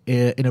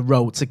in a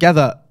row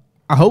together?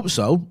 I hope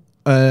so.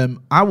 I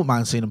wouldn't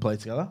mind seeing them play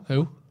together.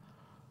 Who?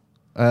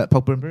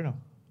 Pogba and Bruno.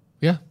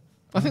 Yeah,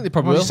 I think they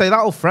probably Why will. did you say that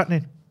all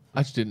threatening?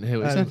 I just didn't hear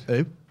what he said.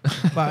 Who?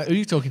 Who are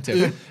you talking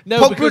to?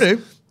 No,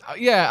 Pogba.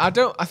 Yeah, I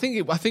don't. I think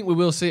we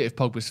will see it if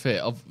Pogba's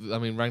fit.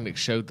 Rangnick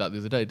showed that the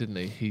other day, didn't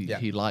he?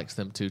 He likes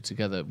them two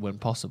together when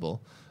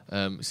possible.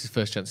 It's his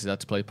first chance he's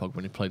had to play Pogba,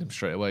 when he played him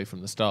straight away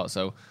from the start.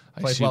 So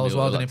I played well as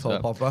well, didn't he, Paul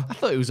Pogba? I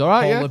thought he was all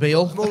right. Paul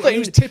Labille. I thought he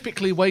was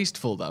typically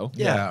wasteful though.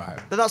 Yeah, right.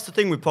 But that's the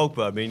thing with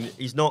Pogba. I mean,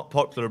 he's not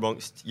popular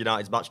amongst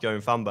United's match-going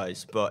fan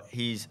base, but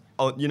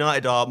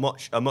United are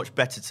a much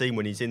better team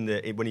when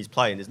he's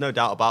playing. There's no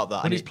doubt about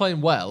that. When he's playing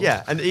well.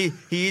 Yeah, and he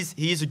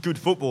is a good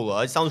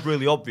footballer. It sounds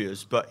really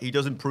obvious, but he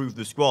does improve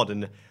the squad.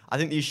 And I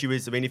think the issue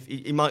is, I mean, if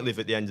he might live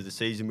at the end of the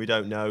season, we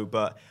don't know.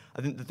 But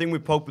I think the thing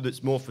with Pogba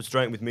that's more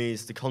frustrating with me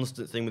is the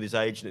constant thing with his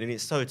agent, and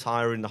it's so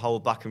tiring, the whole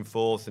back and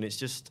forth, and it's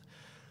just,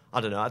 I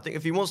don't know. I think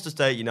if he wants to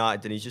stay at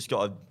United, then he's just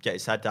got to get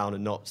his head down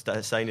and not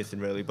say anything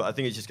really. But I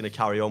think he's just going to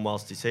carry on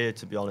whilst he's here,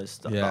 to be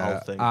honest. That whole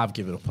thing. I've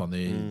given up on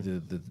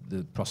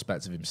the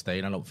prospect of him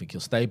staying. I don't think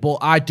he'll stay. But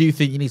I do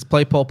think you need to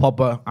play Paul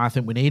Pogba. I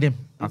think we need him.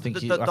 I think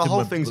the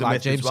whole thing's a myth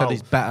like James as well. said,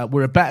 he's better.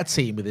 We're a better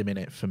team with him in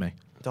it for me.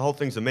 The whole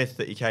thing's a myth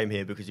that he came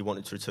here because he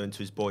wanted to return to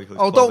his boyhood.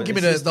 Oh, club. don't And give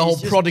me it's the whole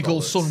just prodigal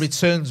bollocks. son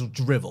returns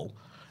drivel.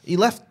 He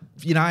left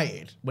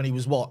United when he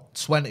was,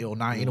 20 or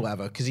 19 or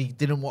whatever, because he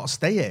didn't want to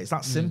stay here. It's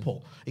that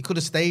simple. He could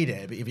have stayed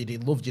here, but if he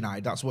did loved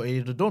United, that's what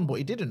he'd have done, but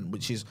he didn't,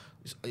 which is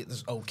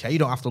it's okay. You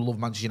don't have to love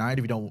Manchester United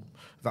if you don't,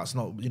 if that's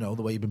not,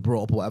 the way you've been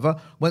brought up or whatever.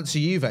 Went to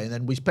Juve, and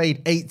then we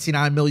paid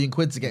 89 million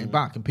quid to get him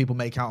back, and people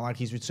make out like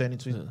he's returning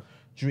to his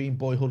dream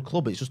boyhood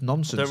club. It's just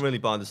nonsense. I don't really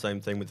buy the same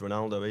thing with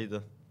Ronaldo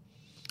either.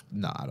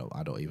 No,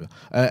 I don't either.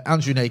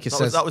 Andrew Naker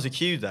says... that was a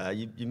cue there.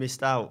 You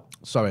missed out.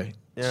 Sorry.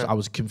 Yeah. I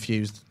was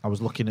confused. I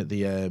was looking at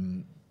the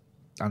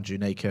Andrew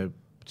Naker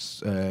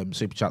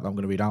super chat that I'm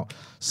going to read out.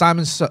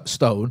 Simon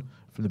Stone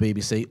from the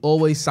BBC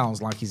always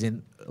sounds like he's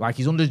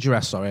under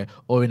duress,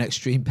 or in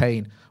extreme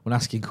pain when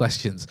asking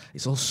questions.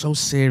 It's all so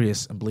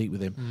serious and bleak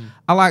with him.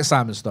 I like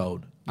Simon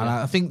Stone. And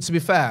I think, to be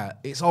fair,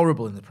 it's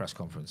horrible in the press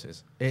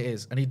conferences. It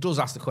is. And he does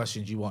ask the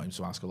questions you want him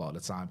to ask a lot of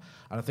the time.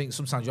 And I think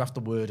sometimes you have to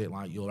word it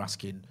like you're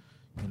asking,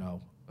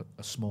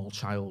 a small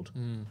child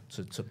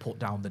to put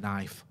down the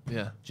knife.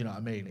 Yeah. Do you know what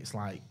I mean? It's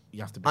like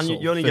you have to be And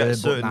sort you only of get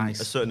firm a but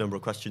nice. certain number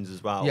of questions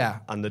as well. Yeah.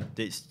 And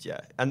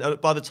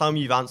by the time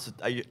you've asked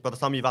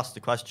the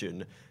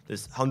question,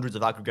 there's hundreds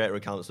of aggregator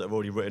accounts that have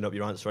already written up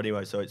your answer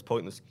anyway. So it's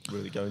pointless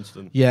really going to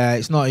them. Yeah,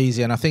 it's not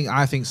easy, and I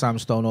think Simon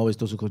Stone always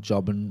does a good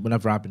job. And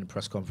whenever I've been in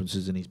press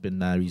conferences and he's been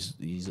there,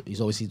 he's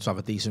always seemed to have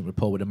a decent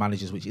rapport with the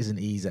managers, which isn't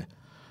easy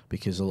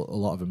because a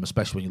lot of them,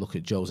 especially when you look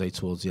at Jose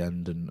towards the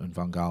end and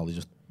Van Gaal, they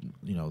just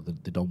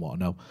they don't want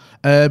to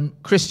know.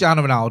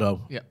 Cristiano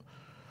Ronaldo. Yeah.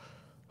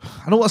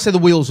 I don't want to say the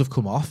wheels have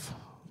come off,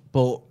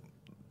 but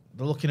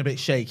they're looking a bit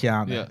shaky,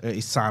 aren't they? Yeah. At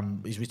his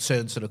time, his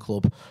return to the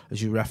club,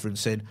 as you're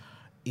referencing.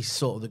 He's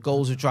sort of, the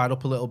goals have dried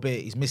up a little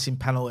bit. He's missing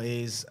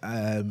penalties.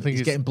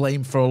 He's getting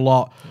blamed for a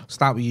lot.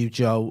 Start with you,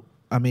 Joe.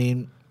 I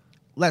mean,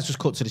 let's just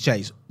cut to the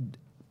chase.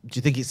 Do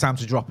you think it's time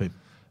to drop him?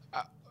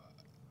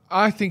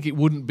 I think it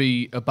wouldn't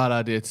be a bad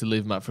idea to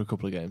leave him out for a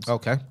couple of games.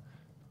 Okay.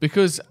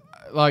 Because,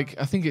 I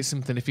think it's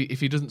something, if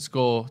he doesn't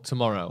score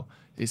tomorrow,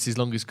 it's his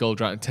longest goal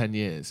drought in 10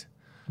 years.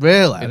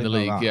 Really? In the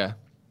league, yeah.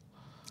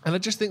 And I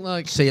just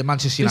think, See, at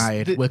Manchester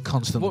United, we're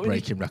constantly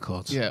breaking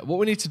records. Yeah, what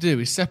we need to do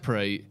is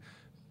separate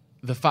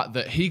the fact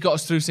that he got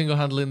us through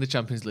single-handedly in the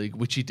Champions League,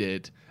 which he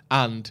did,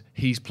 and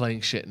he's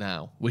playing shit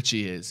now, which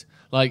he is.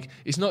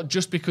 It's not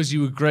just because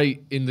you were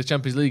great in the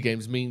Champions League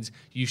games means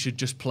you should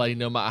just play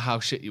no matter how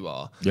shit you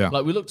are. Yeah.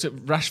 We looked at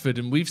Rashford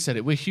and we've said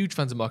it. We're huge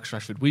fans of Marcus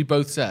Rashford. We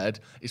both said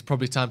it's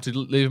probably time to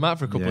leave him out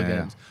for a couple of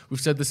games.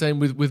 We've said the same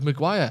with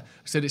Maguire.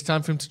 We said it's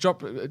time for him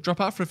to drop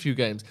out for a few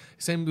games.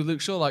 Same with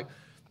Luke Shaw.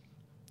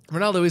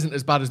 Ronaldo isn't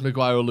as bad as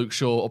Maguire or Luke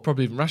Shaw or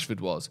probably even Rashford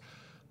was.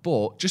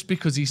 But just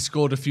because he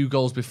scored a few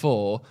goals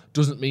before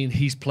doesn't mean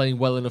he's playing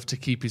well enough to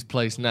keep his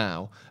place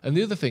now. And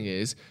the other thing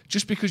is,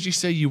 just because you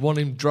say you want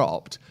him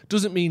dropped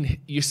doesn't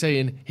mean you're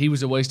saying he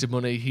was a waste of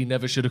money, he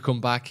never should have come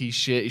back, he's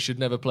shit, he should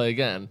never play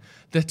again.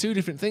 They're two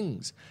different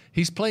things.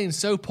 He's playing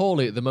so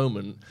poorly at the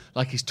moment,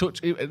 his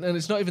touch, and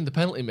it's not even the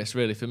penalty miss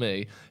really for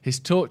me. His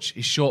touch,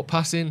 his short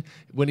passing,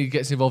 when he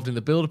gets involved in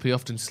the build-up, he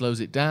often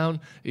slows it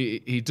down.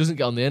 He doesn't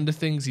get on the end of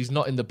things. He's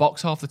not in the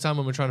box half the time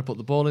when we're trying to put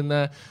the ball in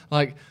there.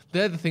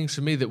 They're the things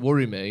for me that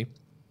worry me.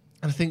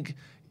 And I think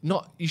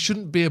you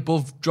shouldn't be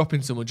above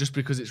dropping someone just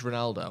because it's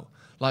Ronaldo.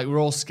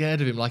 We're all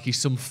scared of him like he's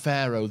some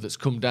pharaoh that's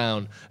come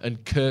down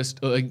and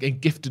cursed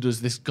and gifted us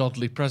this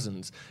godly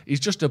presence.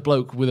 He's just a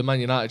bloke with a Man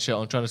United shirt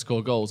on trying to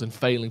score goals and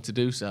failing to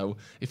do so.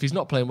 If he's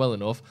not playing well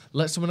enough,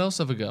 let someone else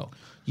have a go.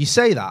 You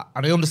say that,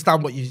 and I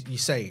understand what you're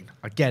saying.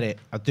 I get it.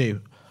 I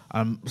do.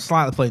 I'm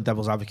slightly playing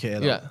devil's advocate here,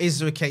 though. Yeah. Is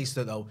there a case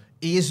that, though,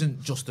 he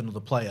isn't just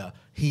another player?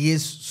 He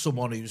is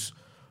someone who's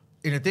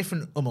in a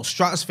different almost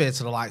stratosphere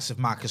to the likes of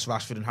Marcus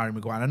Rashford and Harry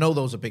Maguire. I know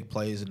those are big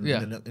players in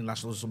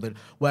nationals or something.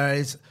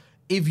 Whereas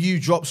if you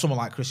drop someone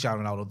like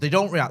Cristiano Ronaldo, they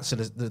don't react to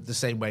the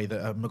same way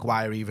that a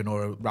Maguire even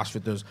or a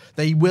Rashford does.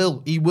 He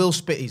will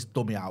spit his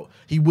dummy out.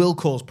 He will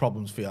cause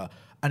problems for you,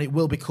 and it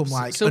will become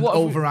an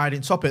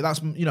overriding topic.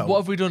 That's What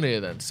have we done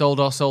here then?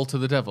 Sold our soul to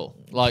the devil?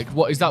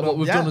 What is that? What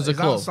we've done as a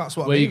club? That's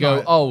what where I mean, you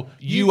go,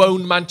 you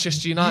own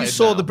Manchester United. You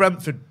saw now. the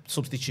Brentford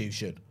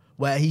substitution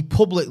where he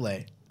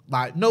publicly,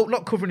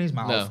 not covering his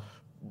mouth. No.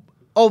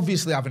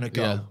 Obviously having a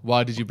go. Yeah.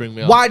 Why did you bring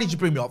me off? Why did you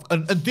bring me off?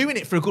 And doing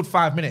it for a good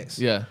 5 minutes.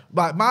 Yeah.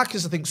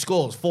 Marcus, I think,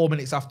 scores 4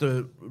 minutes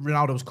after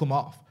Ronaldo's come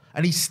off.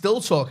 And he's still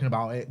talking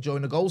about it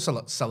during the goal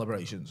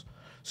celebrations.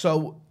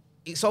 So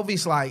it's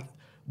obvious,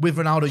 with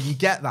Ronaldo, you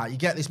get that. You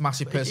get this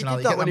massive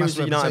personality. He did that when he you was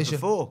get at that United massive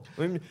before.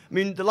 I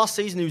mean, the last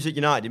season he was at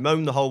United, he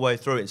moaned the whole way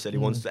through it and said he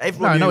wants to.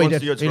 Everyone No, knew he he wanted did.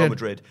 to go to He Real did.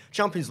 Madrid.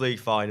 Champions League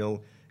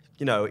final.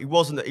 you know, he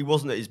wasn't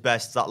at his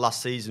best that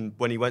last season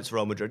when he went to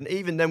Real Madrid, and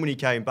even then when he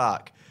came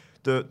back,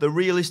 the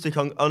realistic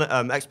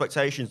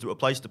expectations that were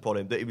placed upon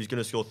him that he was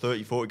going to score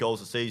 30, 40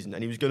 goals a season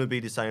and he was going to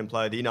be the same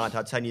player that United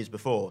had 10 years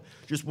before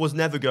just was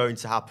never going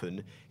to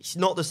happen. He's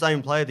not the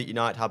same player that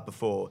United had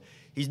before.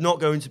 He's not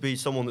going to be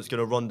someone that's going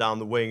to run down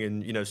the wing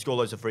and, you know, score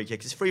loads of free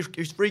kicks.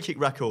 His free kick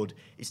record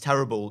is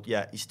terrible,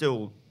 yet he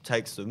still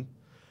takes them.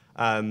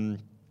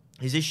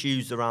 His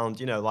issues around,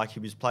 you know, like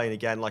he was playing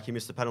again, like he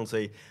missed the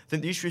penalty. I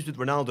think the issue is with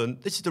Ronaldo,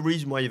 and this is the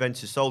reason why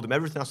Juventus sold him.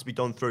 Everything has to be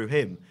done through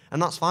him.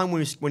 And that's fine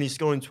when he's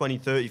scoring 20,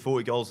 30,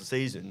 40 goals a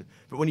season.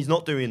 But when he's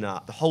not doing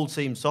that, the whole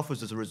team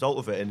suffers as a result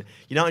of it. And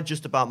United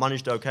just about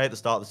managed okay at the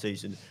start of the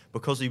season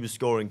because he was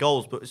scoring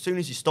goals. But as soon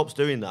as he stops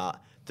doing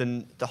that,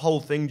 then the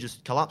whole thing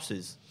just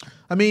collapses.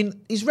 I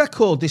mean, his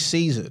record this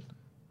season,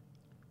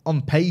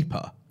 on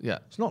paper,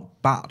 it's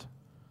not bad.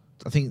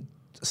 I think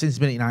since he's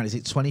been at United, is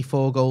it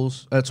 24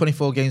 goals?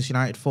 24 games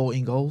United,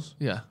 14 goals.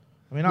 Yeah,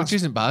 I mean, which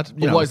isn't bad.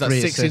 But what is that?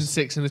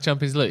 6 in the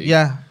Champions League.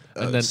 Yeah,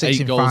 and then 6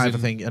 8 in goals 5, I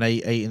think, and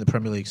 8 in the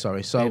Premier League.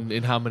 Sorry, so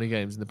in how many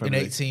games in the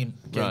Premier League? In 18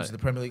 games in the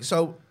Premier League.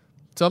 So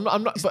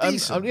I'm not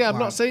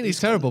saying he's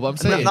terrible, but I'm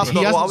saying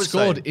he hasn't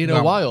scored in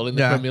a while in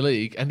the Premier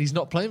League, and he's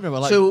not playing very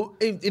well. So,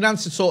 in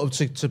answer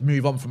sort of to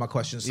move on from my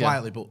question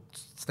slightly, but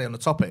stay on the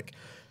topic,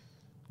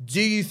 do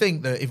you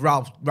think that if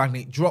Ralf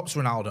Rangnick drops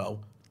Ronaldo,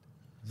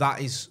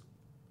 that is,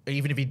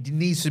 even if he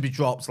needs to be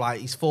dropped, like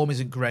his form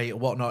isn't great or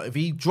whatnot, if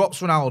he drops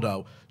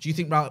Ronaldo, do you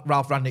think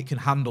Ralf Rangnick can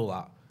handle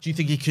that? Do you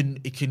think he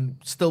can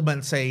still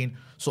maintain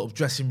sort of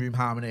dressing room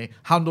harmony,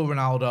 handle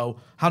Ronaldo,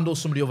 handle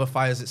some of the other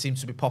fires that seem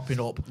to be popping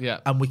up,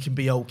 and we can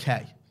be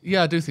okay?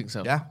 Yeah, I do think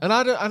so. Yeah, and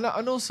I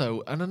know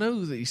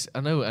that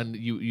and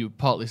you're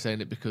partly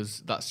saying it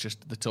because that's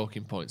just the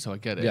talking point, so I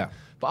get it. Yeah,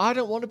 but I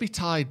don't want to be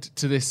tied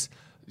to this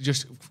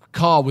just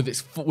car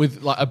with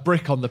like a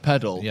brick on the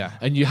pedal. Yeah,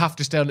 and you have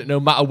to stay on it no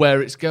matter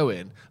where it's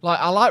going. Like,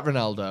 I like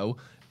Ronaldo.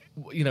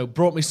 You know,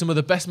 brought me some of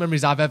the best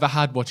memories I've ever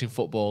had watching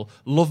football.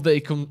 Love that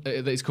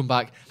he's come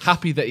back.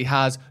 Happy that he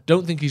has.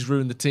 Don't think he's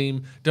ruined the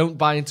team. Don't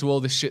buy into all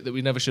this shit that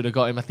we never should have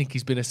got him. I think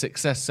he's been a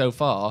success so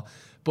far.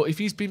 But if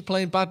he's been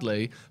playing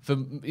badly for,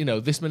 you know,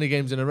 this many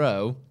games in a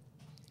row,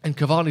 and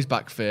Cavani's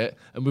back fit,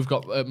 and we've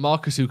got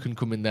Marcus who can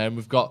come in there, and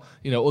we've got,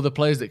 you know, other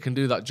players that can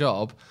do that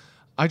job,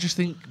 I just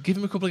think give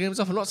him a couple of games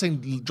off. I'm not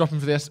saying drop him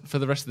for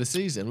the rest of the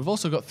season. We've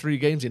also got 3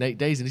 games in 8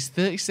 days, and he's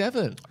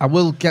 37. I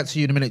will get to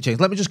you in a minute, James.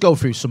 Let me just go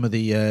through some of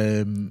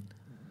the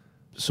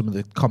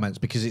comments,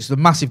 because it's a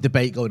massive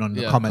debate going on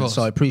in the comments.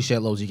 So I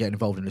appreciate loads of you getting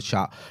involved in the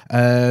chat.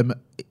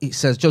 It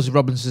says, Joseph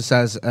Robinson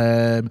says,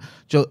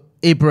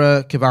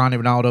 Ibra, Cavani,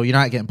 Ronaldo,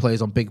 United getting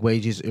players on big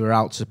wages who are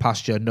out to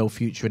pasture, no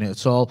future in it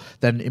at all.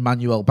 Then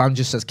Emmanuel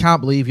Banjo says, can't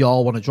believe you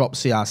all want to drop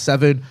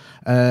CR7.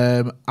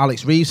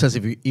 Alex Reeves says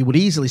he would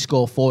easily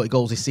score 40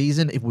 goals this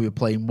season if we were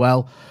playing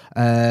well.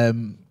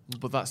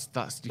 But that's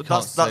you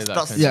can't say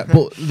that. Yeah,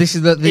 but this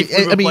is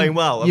playing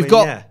well, you've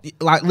got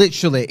like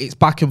literally it's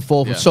back and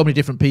forth with so many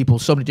different people,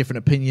 so many different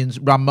opinions.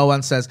 Ram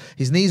Mohan says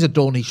his knees are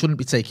done. He shouldn't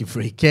be taking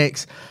free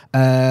kicks.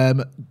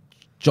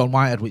 John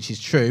Whitehead, which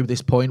is true at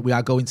this point, we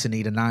are going to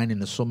need a 9 in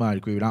the summer. I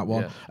agree with that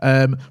one.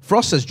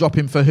 Frost says drop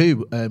him for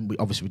who?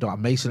 Obviously we don't have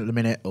Mason at the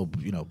minute, or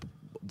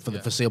for the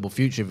foreseeable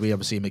future if we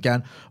ever see him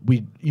again.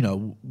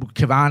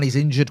 Cavani's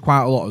injured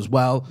quite a lot as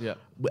well. Yeah.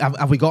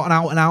 Have we got an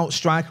out-and-out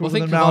striker other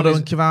than Ronaldo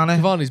and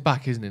Cavani? Cavani's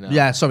back, isn't he now?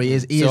 Yeah, sorry, he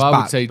is back.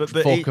 I would say but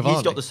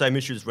he's got the same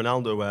issue as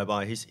Ronaldo,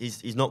 whereby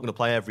he's not going to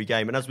play every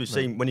game. And as we've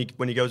seen, when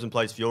he goes and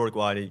plays for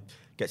Uruguay, he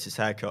gets his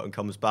haircut and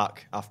comes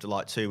back after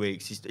like 2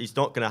 weeks, he's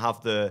not going to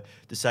have the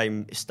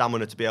same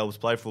stamina to be able to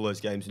play for all those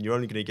games, and you're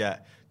only going to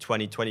get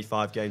 20,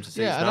 25 games a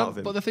season out of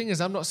him. But the thing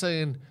is, I'm not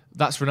saying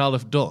that's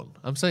Ronaldo done.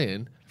 I'm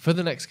saying for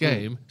the next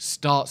game,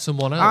 start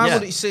someone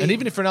else. And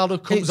even if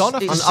Ronaldo comes on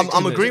after 60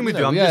 I'm agreeing with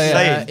you. I'm just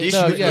saying, the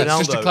issue with Ronaldo,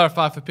 just to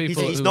clarify for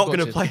people, he's not going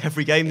to play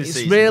every game this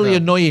season. It's really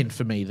annoying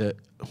for me that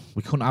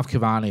we couldn't have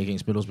Cavani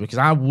against Middlesbrough, because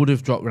I would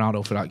have dropped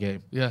Ronaldo for that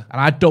game. Yeah. And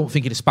I don't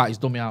think despite he's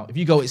done me out. If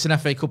you go, it's an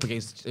FA Cup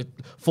against a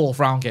 4th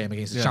round game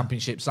against a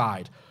Championship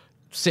side.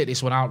 Sit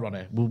this one out,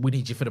 Ronnie. We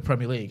need you for the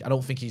Premier League. I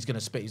don't think he's going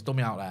to spit his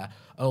dummy out there.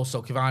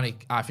 Also, Cavani,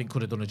 I think,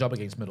 could have done a job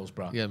against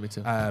Middlesbrough. Yeah, me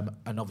too.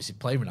 And obviously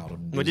play Ronaldo.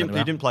 He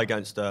didn't play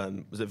against,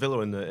 was it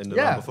Villa in the round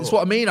before? That's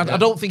what I mean. I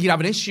don't think he'd have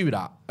an issue with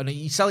that. And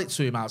you sell it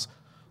to him as,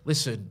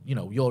 listen,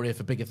 you're here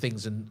for bigger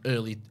things than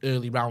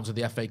early rounds of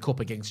the FA Cup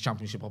against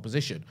Championship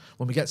opposition.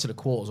 When we get to the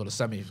quarters or the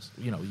semis,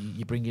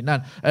 you bring in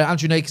then.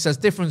 Andrew Naker says,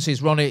 difference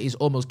is Ronnie is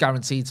almost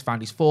guaranteed to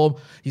find his form.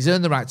 He's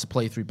earned the right to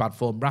play through bad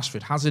form.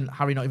 Rashford hasn't.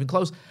 Harry not even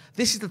close.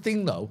 This is the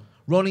thing, though.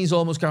 Ronnie's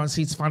almost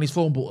guaranteed to find his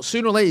form, but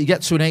sooner or later you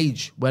get to an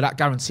age where that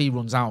guarantee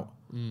runs out.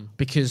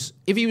 Because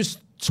if he was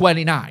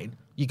 29,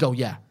 you go,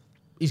 yeah,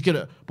 he's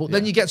gonna. But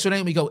then you get to an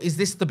age where you go, is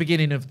this the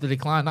beginning of the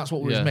decline? That's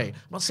what worries me. I'm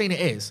not saying it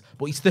is,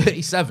 but he's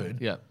 37.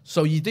 Yeah.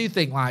 So you do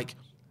think like,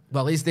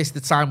 well, is this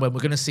the time when we're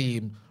going to see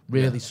him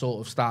really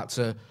sort of start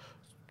to,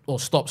 or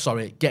stop,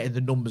 getting the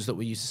numbers that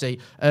we used to see?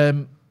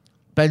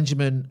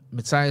 Benjamin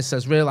Matthias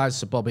says, realise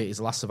Sir Bobby is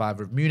the last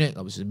survivor of Munich.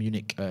 That was the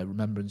Munich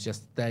remembrance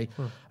yesterday.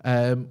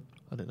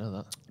 I didn't know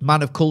that.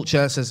 Man of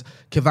Culture says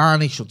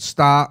Cavani should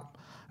start.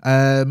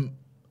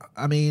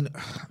 I mean,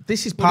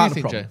 this is part of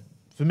the problem. Jay?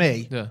 For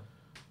me, Yeah.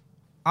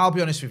 I'll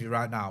be honest with you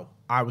right now.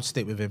 I would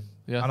stick with him.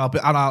 Yeah.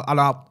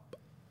 And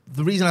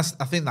the reason I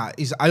think that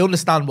is I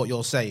understand what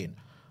you're saying,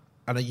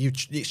 and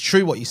it's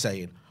true what you're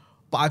saying,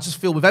 but I just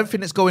feel with everything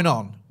that's going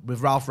on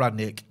with Ralph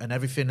Rangnick and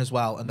everything as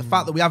well, and the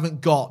fact that we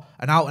haven't got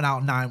an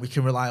out-and-out 9 we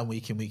can rely on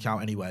week in, week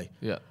out anyway.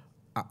 Yeah.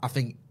 I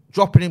think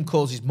dropping him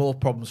causes more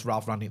problems for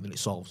Ralph Rangnick than it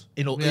solves.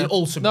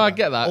 Ultimately, No, I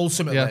get that.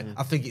 Ultimately, Yeah.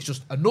 I think it's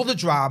just another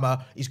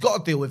drama he's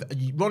got to deal with.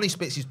 And Ronnie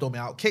spits his dummy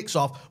out, kicks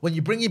off. When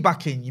you bring him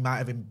back in, you might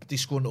have him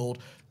disgruntled.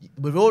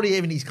 We're already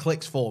hearing these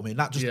clicks for me, and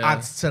that just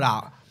adds to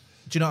that.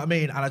 Do you know what I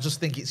mean? And I just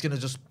think it's going to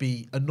just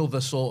be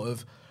another sort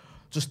of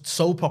just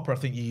soap opera. I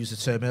think you used the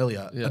term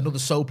earlier. Yeah. Another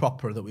soap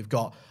opera that we've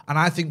got. And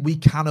I think we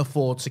can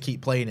afford to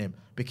keep playing him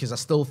because I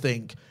still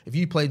think if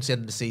you play him to the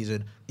end of the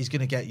season, he's going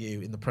to get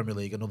you in the Premier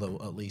League another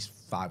at least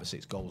 5 or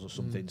 6 goals or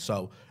something.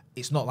 So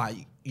it's not like,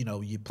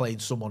 you're playing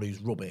someone who's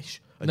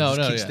rubbish and you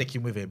just keep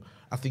sticking with him.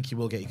 I think he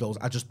will get you goals.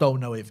 I just don't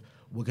know if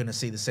we're going to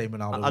see the same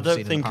Ronaldo. I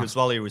don't think as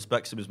well he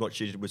respects him as much as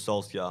he did with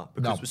Solskjaer,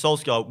 because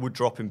Solskjaer would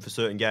drop him for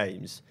certain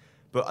games.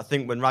 But I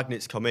think when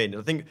Rangnick's come in,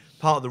 I think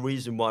part of the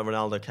reason why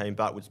Ronaldo came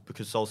back was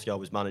because Solskjaer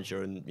was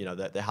manager and,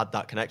 they had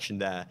that connection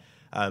there.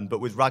 But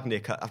with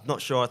Rangnick, I'm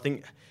not sure. I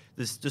think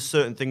there's just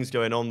certain things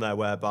going on there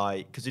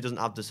whereby, because he doesn't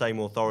have the same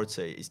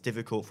authority, it's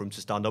difficult for him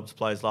to stand up to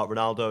players like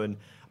Ronaldo. And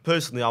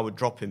personally, I would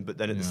drop him, but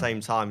then at the same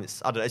time,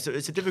 it's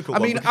a difficult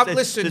one.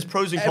 There's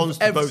pros and cons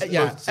to both.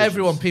 Yeah, both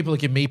everyone, people are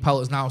giving me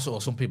pelters now, so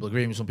some people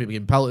agree with me, some people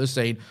giving pelters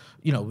saying,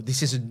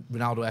 this isn't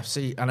Ronaldo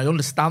FC, and I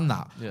understand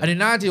that. Yeah. And in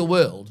an ideal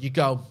world, you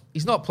go,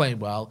 he's not playing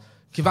well.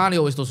 Cavani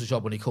always does the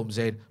job when he comes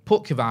in.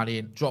 Put Cavani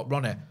in, drop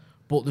Ronnie.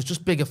 But there's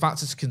just bigger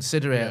factors to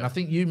consider here. And I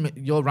think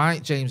you're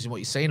right, James, in what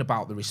you're saying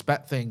about the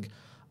respect thing.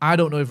 I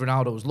don't know if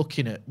Ronaldo was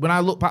looking at... When I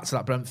look back to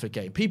that Brentford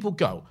game, people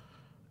go,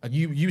 and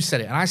you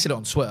said it, and I said it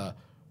on Twitter,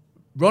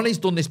 Ronnie's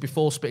done this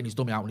before spitting his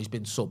dummy out when he's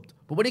been subbed.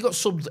 But when he got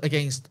subbed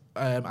against,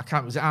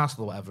 was it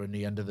Arsenal or whatever in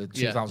the end of the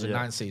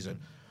 2009 season?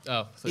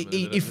 Oh,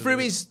 he threw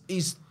his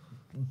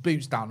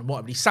boots down and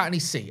whatever. He sat in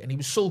his seat and he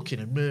was sulking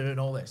and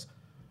all this.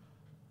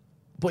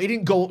 But he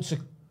didn't go up to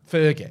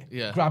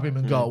Fergie, grab him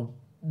and go,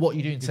 what are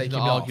you doing taking me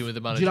off? Argue with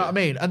the manager. Do you know what I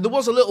mean? And there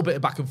was a little bit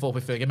of back and forth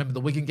with Fergie. I remember the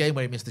Wigan game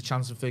where he missed the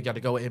chance and Fergie had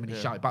to go at him and he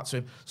shouted back to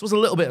him. So it was a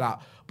little bit of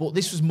that. But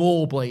this was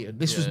more blatant.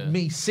 This was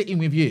me sitting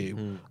with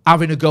you,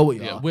 having a go at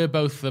you. Yeah, we're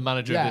both the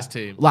manager of this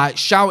team. Like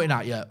shouting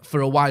at you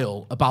for a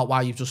while about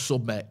why you've just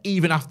subbed me,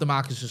 even after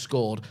Marcus has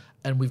scored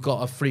and we've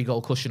got a 3-goal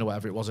cushion or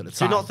whatever it was at the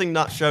time. Do you not think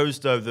that shows,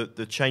 though,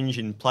 the change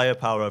in player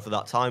power over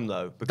that time,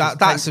 though? Because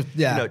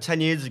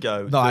 10 years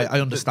ago... No,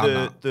 I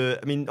understand that.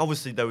 I mean,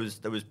 obviously, there was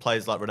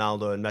players like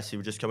Ronaldo and Messi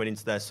were just coming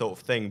into their sort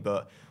of thing,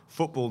 but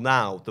football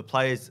now, the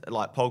players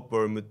like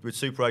Pogba and with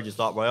super agents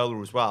like Raiola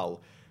as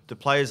well, the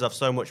players have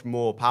so much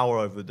more power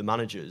over the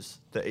managers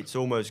that it's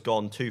almost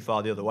gone too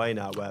far the other way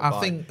now. I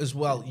think, as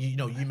well,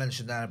 you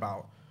mentioned there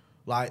about...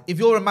 Like, if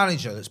you're a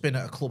manager that's been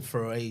at a club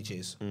for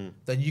ages,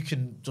 then you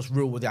can just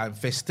rule with the iron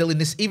fist. Still,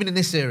 even in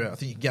this era, I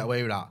think you can get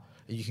away with that.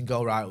 You can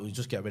go, right, we'll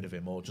just get rid of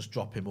him or just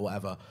drop him or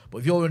whatever. But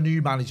if you're a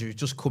new manager who's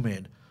just come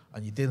in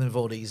and you're dealing with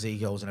all these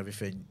egos and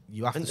everything,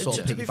 you have to sort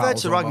of pick your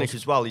battles. To be fair to Rangnick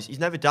as well, he's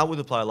never dealt with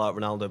a player like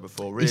Ronaldo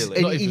before,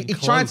 really. He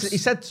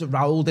said to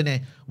Raul,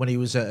 didn't he, when he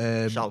was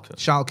at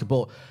Schalke,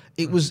 but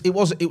it was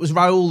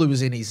Raul who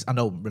was in his... I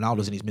know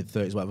Ronaldo's in his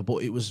mid-30s, whatever, but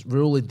it was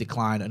Raul in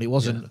decline, and it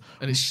wasn't... Yeah.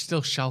 And it's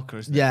still Schalke,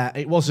 isn't it? Yeah,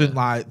 it wasn't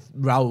like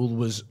Raul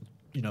was,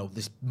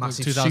 this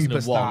massive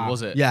 2001, superstar.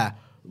 Was it? Yeah,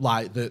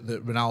 like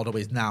that Ronaldo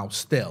is now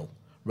still.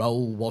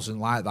 Raul wasn't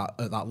like that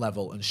at that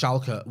level, and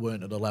Schalke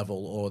weren't at the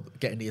level or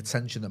getting the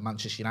attention that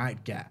Manchester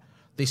United get.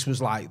 This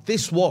was... I'd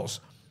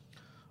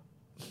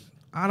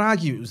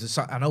argue it was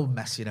I know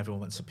Messi and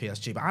everyone went to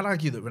PSG, but I'd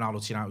argue that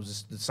Ronaldo to United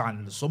was the signing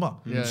of the summer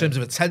in terms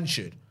of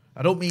attention.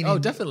 I don't mean...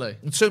 definitely.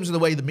 In terms of the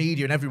way the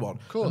media and everyone,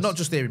 and not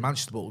just here in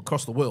Manchester, but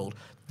across the world,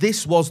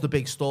 this was the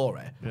big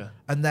story. Yeah.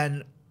 And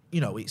then,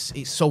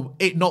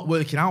 it not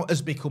working out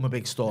has become a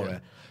big story. Yeah.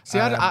 See,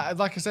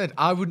 like I said,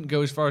 I wouldn't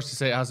go as far as to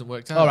say it hasn't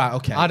worked out. All right,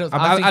 okay.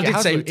 I did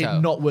say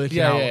it not working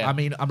out. Yeah. I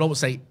mean, I'm not going to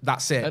say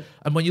that's it.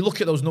 And when you look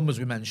at those numbers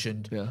we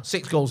mentioned,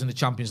 6 goals in the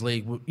Champions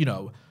League,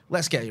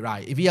 let's get it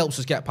right. If he helps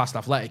us get past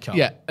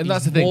Atletico, and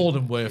that's the thing, more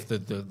than worth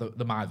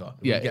the mither.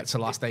 Yeah, get to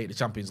the last 8 of the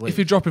Champions League. If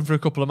you drop him for a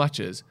couple of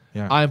matches,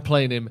 I am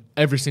playing him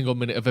every single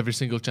minute of every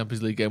single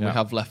Champions League game we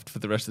have left for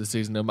the rest of the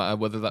season, no matter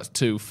whether that's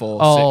 2,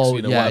 4,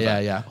 6,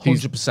 whatever. Yeah,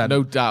 100%.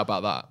 No doubt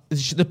about that.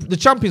 The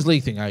Champions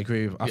League thing, I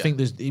agree with. I think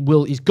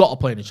he's got to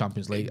play in the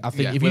Champions League. I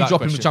think if you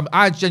drop him in the Champions,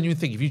 I genuinely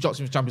think if you dropped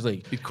him in the Champions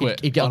League, he'd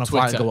quit. He'd get on a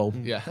flight and go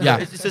home. Yeah.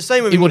 It's the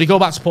same with... He would go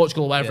back to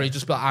Portugal or wherever. He'd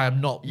just be like, I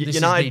am not...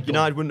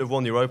 United wouldn't have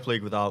won the Europa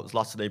League without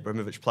Zlatan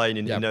Ibrahimovic playing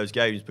in those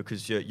games,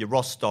 because your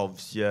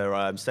Rostovs,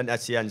 your Saint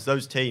Etienne's,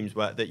 those teams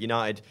that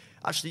United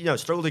actually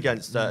struggled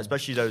against,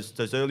 especially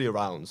those earlier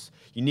rounds.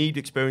 You need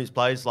experienced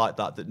players like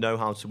that know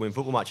how to win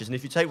football matches. And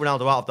if you take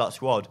Ronaldo out of that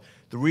squad,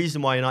 the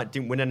reason why United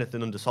didn't win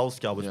anything under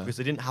Solskjaer was because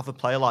they didn't have a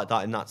player like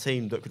that in that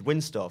team that could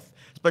win stuff.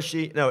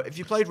 Especially, if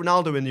you played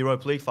Ronaldo in the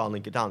Europa League final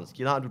in Gdansk,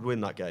 United would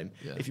win that game.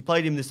 Yeah. If you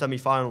played him in the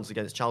semi-finals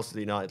against Chelsea,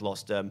 United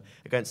lost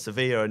against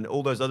Sevilla and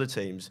all those other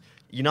teams,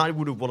 United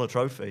would have won a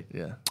trophy.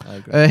 Yeah, I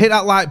agree. Hit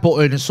that like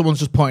button, and someone's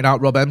just pointed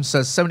out, Rob M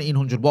says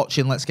 1,700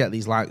 watching. Let's get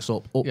these likes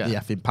up the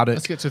effing paddock.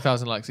 Let's get to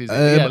 1,000 likes easy.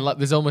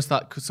 There's almost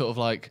that sort of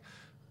like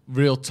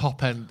real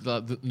top end,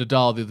 like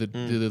Nadal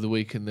the other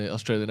week in the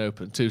Australian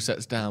Open, 2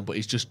 sets down, but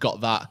he's just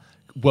got that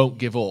won't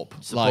give up.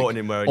 Supporting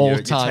him wearing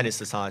your tennis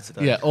society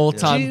today. Yeah,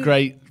 all-time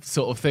great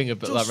sort of thing like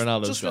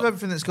Ronaldo's just got. with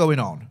everything that's going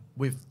on,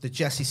 with the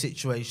Jesse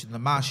situation, the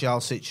Martial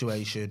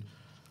situation,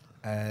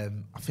 I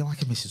feel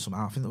like I'm missing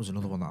something out. I think there was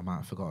another one that I might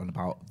have forgotten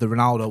about. The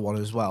Ronaldo one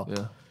as well. Yeah.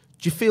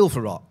 Do you feel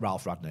for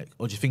Ralph Rangnick,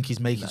 or do you think he's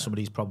making some of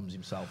these problems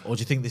himself, or do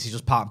you think this is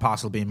just part and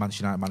parcel of being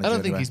Manchester United manager? I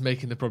don't think he's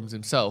making the problems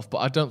himself, but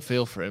I don't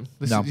feel for him.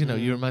 This is,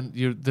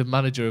 you're the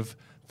manager of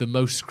the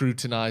most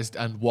scrutinised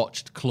and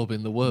watched club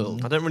in the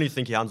world. I don't really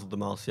think he handled the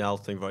Martial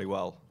thing very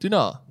well. Do you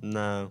not?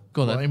 No.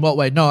 Go on then. In what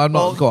way? No, I'm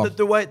not. Go on.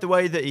 The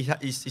way that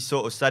he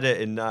sort of said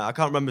it, and I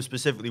can't remember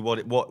specifically what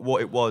it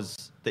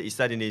was that he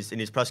said in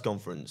his press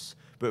conference,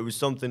 but it was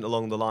something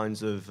along the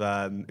lines of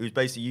he was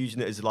basically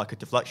using it as like a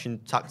deflection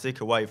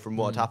tactic away from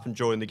what had happened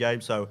during the game.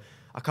 So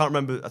I can't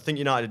remember. I think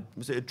United,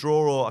 was it a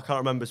draw, or I can't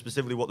remember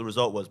specifically what the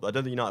result was, but I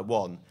don't think United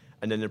won.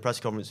 And then in the press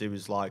conference, he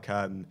was like,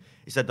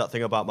 he said that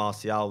thing about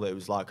Martial that it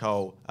was like,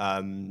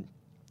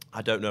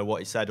 I don't know what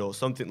he said or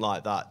something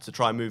like that, to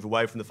try and move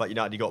away from the fact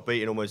United got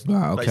beaten, almost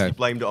basically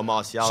blamed it on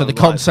Martial. So the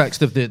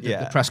context of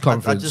the press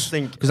conference, I just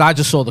think, because I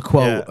just saw the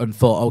quote and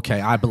thought,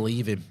 okay, I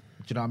believe him.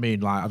 Do you know what I mean?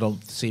 Like, I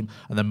don't see him.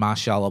 And then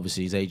Martial,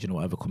 obviously, his agent or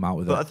whatever, come out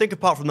with it. But I think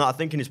apart from that, I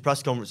think in his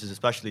press conferences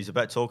especially, he's a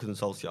better talker than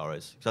Solskjaer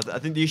is. Because I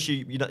think the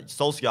issue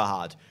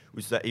Solskjaer had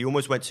was that he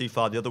almost went too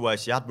far the other way.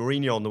 So you had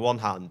Mourinho on the one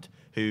hand,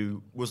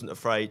 who wasn't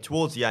afraid,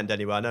 towards the end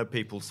anyway. I know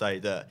people say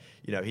that,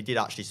 he did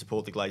actually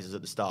support the Glazers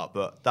at the start,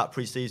 but that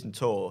pre-season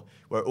tour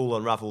where it all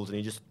unravelled and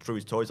he just threw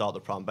his toys out the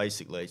pram,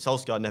 basically,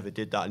 Solskjaer never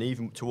did that. And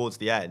even towards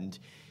the end,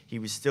 he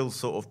was still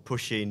sort of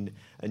pushing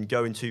and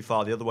going too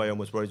far the other way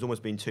almost, where he's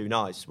almost been too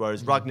nice.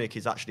 Whereas Rangnick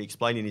is actually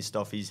explaining his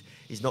stuff. He's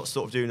not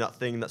sort of doing that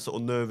thing, that sort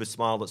of nervous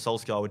smile that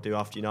Solskjaer would do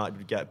after United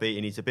would get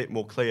beaten. He's a bit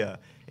more clear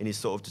in his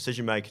sort of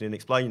decision-making and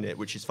explaining it,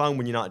 which is fine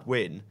when United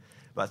win.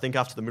 But I think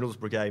after the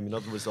Middlesbrough game and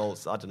other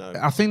results, I don't know.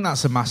 I think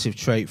that's a massive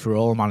trait for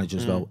all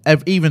managers, though.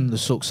 Even the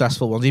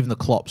successful ones, even the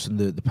Klopps and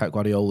the Pep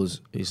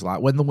Guardiolas, is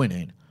like when they're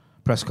winning,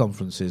 press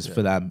conferences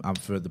for them and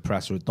for the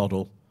press are a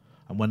doddle.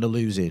 And when they're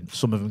losing,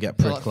 some of them get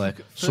prickly. Like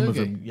some of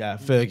them,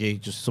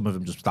 Fergie, some of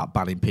them just start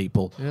banning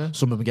people. Yeah.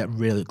 Some of them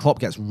get Klopp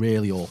gets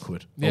really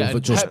awkward. Yeah,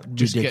 over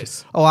just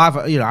gets I've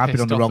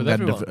been on the wrong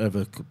end of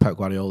a Pep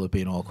Guardiola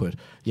being awkward.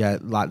 Yeah,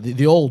 like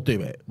they all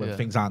do it when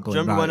things aren't going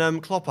right. Do you remember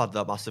when Klopp had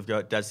that massive go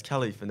at Des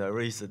Kelly for no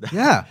reason?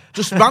 Yeah,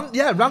 just rant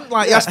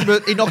like he asked him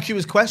an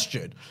innocuous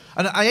question.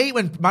 And I hate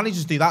when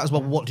managers do that as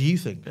well. What do you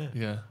think?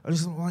 Yeah. And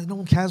it's like, no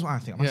one cares what I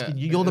think. I'm asking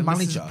you. You're the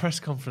manager. This is a press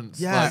conference.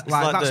 Yeah,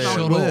 like that's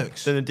how it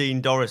works. The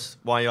Nadine Dorris,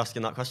 why are you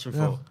asking that question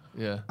for?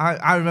 Yeah.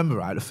 I remember,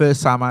 right, the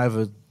first time I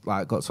ever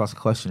got to ask a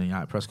question in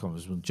United press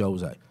conference was with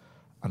Jose,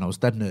 and I was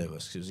dead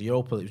nervous because it was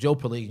Europa League.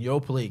 In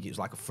Europa League, it was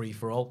like a free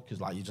for all because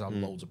you just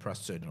had loads of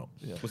press turning up.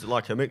 Yeah. Was it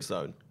like a mix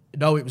zone?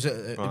 No, it was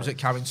at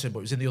Carrington, but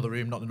it was in the other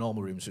room, not the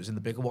normal room, so it was in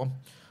the bigger one.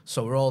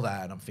 So we're all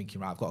there, and I'm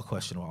thinking, right, I've got a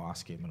question I'll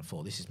ask him, and I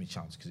thought this is my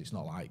chance because it's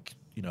not like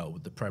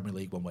the Premier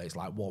League one where it's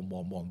like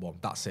 1-1-1-1.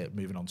 That's it.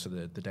 Moving on to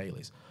the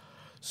dailies.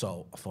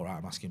 So I thought, right,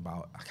 I'm asking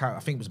about. I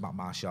think it was about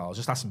Martial. I was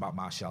just asking about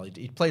Martial.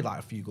 He'd played like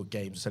a few good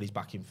games. Said he's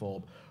back in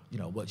form.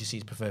 What do you see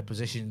his preferred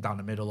position down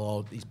the middle,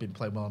 or he's been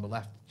playing well on the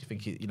left? Do you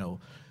think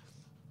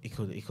he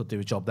could do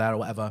a job there or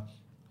whatever?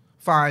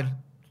 Fine,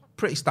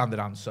 pretty standard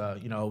answer.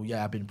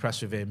 I've been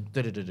impressed with him.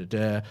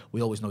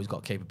 We always know he's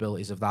got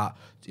capabilities of that.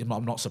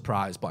 I'm not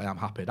surprised, but I am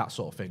happy. That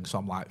sort of thing. So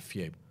I'm like,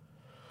 phew.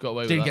 Got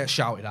away with Didn't that. get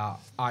shouted at,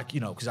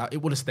 because it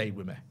would have stayed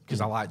with me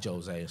because I liked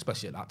Jose,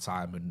 especially at that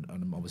time, and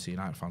I'm obviously a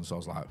United fan, so I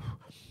was like,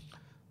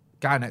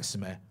 guy next to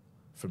me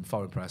from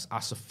Foreign Press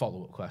asked a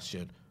follow-up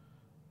question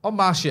on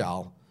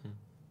Martial,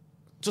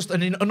 just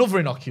another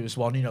innocuous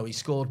one. He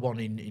scored one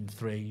in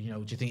 3.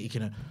 Do you think he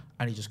can?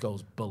 And he just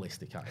goes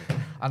ballistic at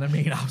him, and I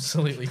mean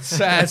absolutely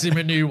tears him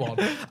a new one.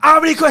 How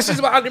many questions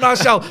about Anthony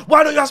Martial?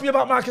 Why don't you ask me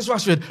about Marcus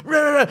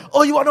Rashford?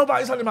 Oh, you want to know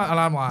about his Anthony Martial? And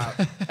I'm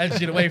like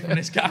edging away from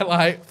this guy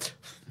like.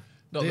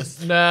 We're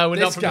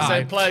not from the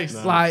same place.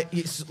 No.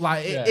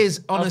 It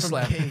is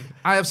honestly.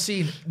 I have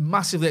seen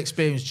massively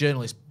experienced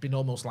journalists being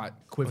almost like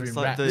quivering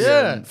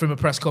reps from a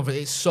press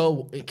conference.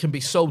 It can be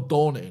so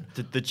daunting.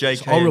 The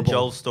JK and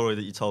Joel story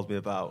that you told me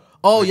about.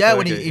 Oh yeah, Fergie,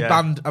 when he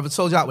banned. I've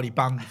told you that when he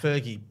banned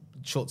Fergie,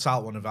 shuts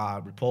out one of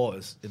our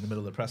reporters in the middle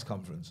of the press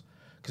conference.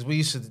 Because we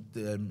used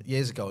to,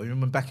 years ago,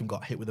 remember when Beckham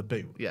got hit with a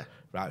boot? Yeah.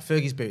 Right,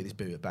 Fergie's booted his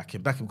boot at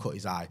Beckham. Beckham cut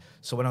his eye.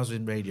 So when I was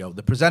in radio,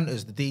 the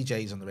presenters, the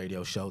DJs on the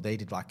radio show, they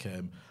did like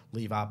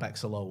Leave Our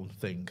Becks Alone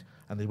thing.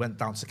 And they went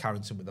down to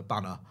Carrington with a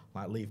banner,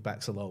 like Leave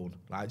Becks Alone.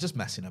 Like just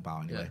messing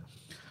about anyway.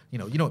 you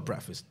know what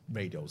breakfast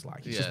radio's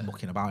like. It's just Yeah.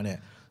 mucking about in it.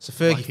 So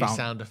Fergie Like found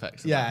sound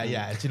effects. Yeah.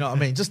 Do you know what I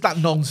mean? Just that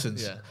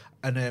nonsense. Yeah.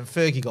 And then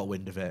Fergie got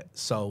wind of it.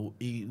 So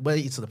he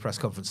waited till the press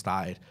conference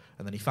started,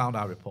 and then he found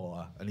our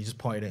reporter, and he just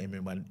pointed at him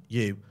and went,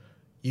 "You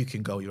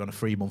can go. You're on a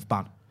 3-month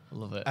ban." I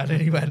love it. And then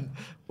he went,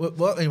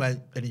 "What?" And he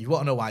went, "And you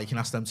want to know why? You can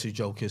ask them two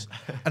jokers."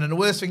 And then the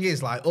worst thing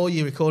is, like, all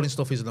your recording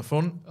stuff is in the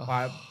front.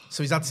 Like,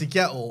 so he's had to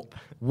get up,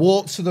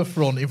 walk to the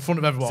front in front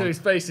of everyone. So his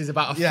face is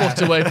about a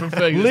foot away from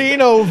Fergie.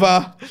 Lean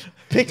over,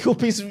 pick up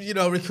his,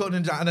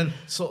 recording, and then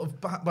sort of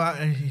back,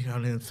 and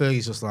then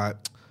Fergie's just like,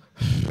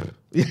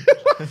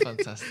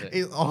 Fantastic.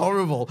 it's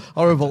horrible.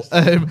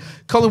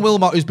 Colin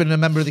Wilmot, who's been a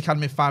member of the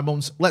Academy for 5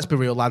 months, let's be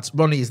real, lads.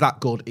 Ronnie is that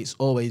good. It's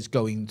always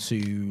going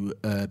to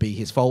be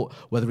his fault,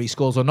 whether he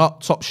scores or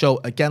not. Top show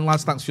again,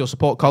 lads. Thanks for your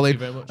support, Colin.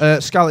 Thank you very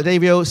much. Scarlett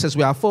Davio says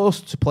we are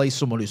forced to play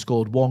someone who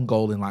scored 1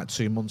 goal in like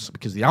 2 months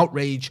because the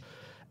outrage.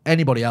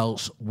 Anybody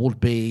else would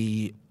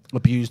be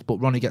abused, but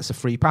Ronnie gets a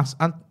free pass.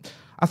 And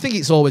I think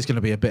it's always going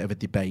to be a bit of a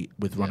debate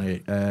with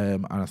Ronnie,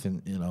 and I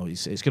think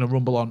it's going to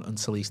rumble on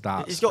until he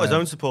starts. He's got his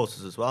own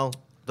supporters as well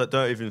that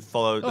don't even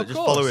follow. That just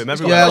course. follow him He's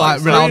everywhere. got Yeah,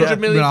 like 300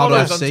 million Ronaldo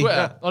followers on FC.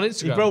 Twitter, on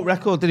Instagram. He broke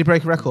record. Did he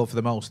break a record for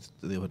the most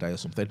the other day or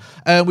something?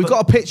 We've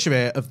got a picture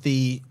here of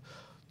the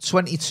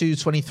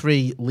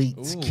 22-23 leaked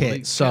Ooh, kit. leaked kit,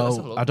 let's have a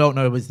So look. I don't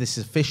know if this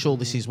is official.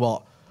 This is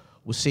what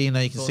we're seeing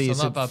there. You can Thoughts see on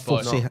it's that a bad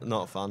boy? footsie.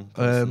 Not a fan.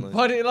 Personally.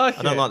 Why didn't you like it?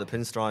 I don't like the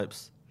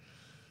pinstripes.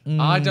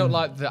 I don't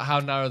like how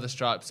narrow the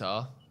stripes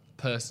are,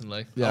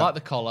 personally. Yeah. I like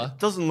the collar.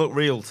 Doesn't look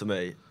real to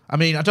me. I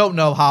mean, I don't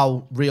know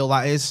how real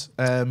that is.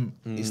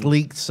 It's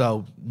leaked,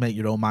 so make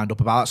your own mind up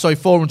about that. Sorry,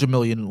 400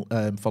 million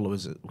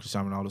followers that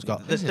Cristiano Ronaldo's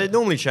got. They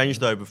normally change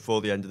though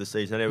before the end of the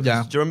season. Anyway,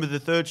 Yeah. do you remember the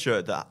third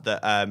shirt that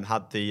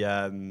had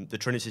the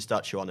Trinity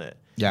statue on it?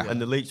 Yeah. And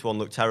the leaked one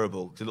looked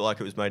terrible because it looked like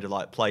it was made of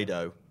like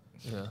Play-Doh.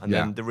 Yeah. And Yeah.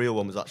 then the real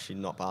one was actually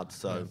not bad.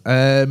 So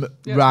Yeah, Right.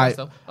 it's nice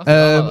though. I think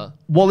I like that.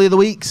 Wally of the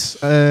Weeks.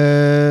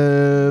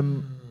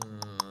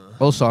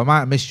 Also, I might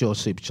have missed your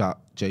super chat,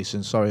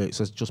 Jason. Sorry, it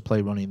says just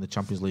play Ronnie in the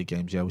Champions League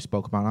games. Yeah, we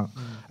spoke about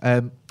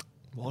that.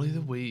 Wally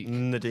the Week.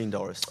 Nadine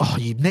Doris. Oh,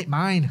 you nicked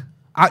mine.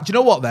 Do you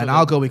know what then?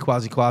 I'll go with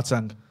Kwasi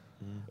Kwarteng,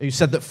 who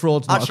said that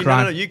fraud's not Actually, a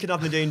crime. no, you can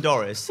have Nadine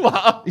Doris.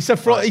 He said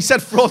fraud. He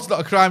said fraud's not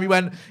a crime.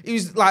 He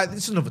was like,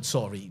 this is another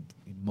Tory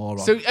moron.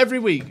 So every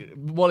week,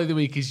 Wally the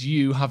Week is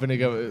you having a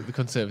go at the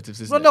Conservatives,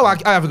 isn't well,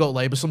 it? no, I have a go at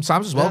Labour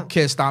sometimes as well. Yeah.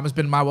 Keir Starmer's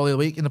been my Wally of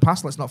the Week in the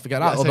past. Let's not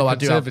forget that. Yeah, Although I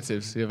do have.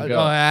 Conservatives, you have a Oh,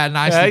 go. yeah,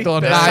 nicely Hey,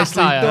 done. bit of Nicely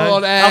satire, eh?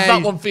 done. Have Hey.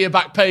 that one for your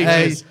back Hey.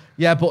 pages.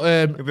 Yeah, but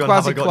You'll be on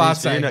Have Kwasi I Got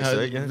News to You next Kwarteng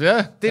week, yeah?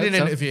 Yeah. did an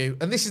that's interview,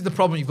 and this is the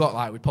problem you've got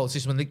like with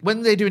politicians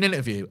when they do an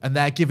interview and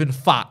they're given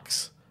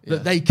facts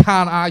that they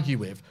can't argue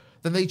with,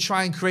 then they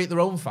try and create their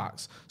own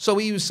facts. So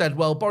he said,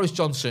 well, Boris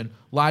Johnson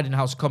lied in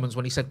House of Commons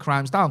when he said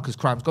crime's down because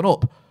crime's gone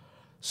up.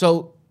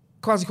 So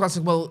Kwasi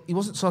Kwarteng, well, he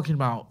wasn't talking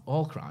about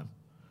all crime.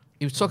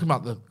 He was talking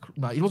about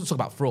he wasn't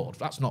talking about fraud.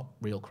 That's not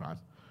real crime.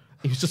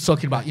 He was just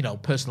talking about,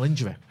 personal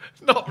injury.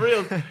 Not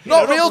real.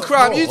 Not real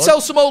crime. You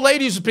tell some old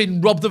lady who's been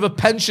robbed of a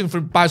pension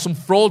by some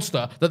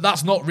fraudster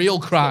that's not real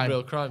crime.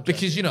 real crime, Jack.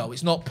 Because,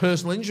 it's not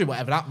personal injury,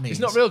 whatever that means. It's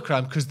not real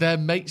crime because their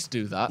mates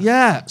do that.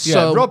 Yeah,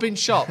 so... robbing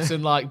shops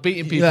and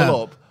beating people Yeah,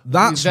 up.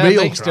 that's their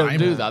real mates crime. don't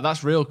do that.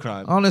 That's real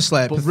crime.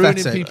 Honestly, but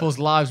pathetic. ruining people's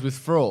lives with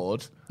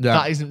fraud,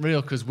 that isn't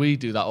real because we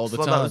do that all the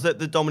Well, time. that was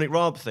the Dominic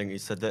Raab thing. He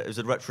said that it was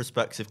a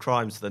retrospective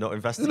crime, so they're not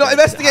investigating. They're not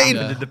investigating.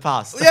 It happened in the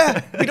past.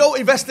 Yeah, we don't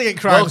investigate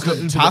crimes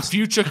Welcome in the to past. the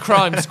Future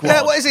Crime Squad.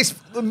 Yeah, what is this?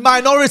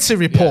 Minority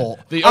Report.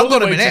 The Hang only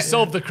on a way to minute.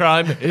 solve the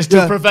crime is to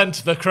Yeah.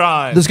 prevent the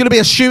crime. There's going to be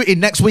a shooting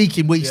next week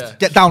in Weast. Yeah.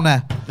 Get down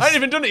there. I ain't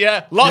even done it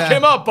yet. Lock Yeah.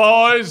 him up,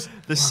 boys.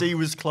 The sea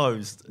was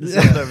closed. It's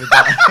all over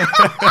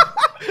that.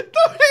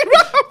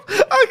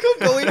 I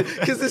couldn't go in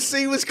because the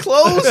sea was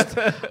closed.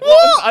 What?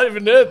 What? I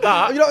haven't heard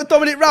that. You know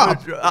Dominic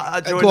Raab?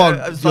 Go Go on,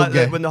 It was like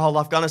Young when the whole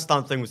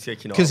Afghanistan thing was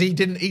kicking off. Because he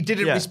didn't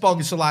Yeah.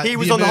 respond to He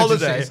was on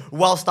holiday emergencies.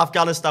 whilst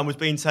Afghanistan was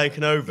being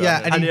taken over. Yeah,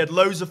 and and he- he had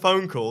loads of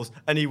phone calls.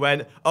 And he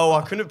went, "Oh,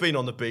 I couldn't have been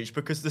on the beach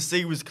because the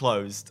sea was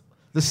closed."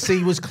 The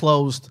sea was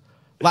closed.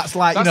 That's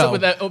like, That's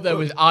up there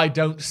with I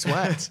don't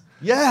sweat.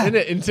 Yeah. Isn't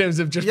it? In terms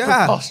of just Yeah.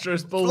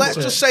 preposterous bullshit. Let's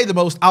just say the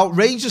most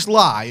outrageous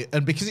lie,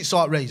 and because it's so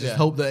outrageous,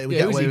 hope that it would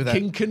get was away he with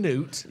King it.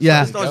 Canute?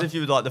 Yeah. It's not as if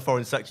you were like the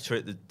foreign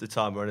secretary at the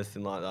time or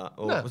anything like that.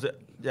 Or No. was it?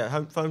 Yeah,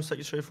 Home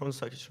Secretary, Foreign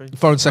Secretary.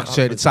 Foreign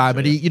Secretary at the time,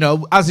 and he,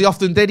 as he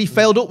often did, he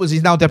failed upwards.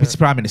 He's now Deputy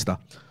Prime Minister.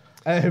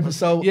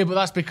 So Yeah, but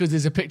that's because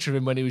there's a picture of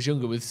him when he was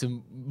younger with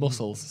some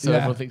muscles, so Yeah.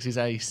 everyone thinks he's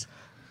ace.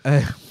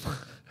 uh,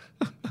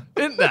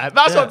 Isn't there?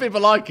 That's why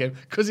people like him,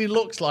 because he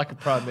looks like a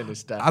prime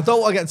minister. I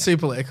don't want to get too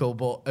political,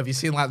 but have you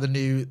seen like the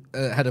new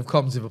head of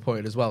comms they've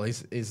appointed as well?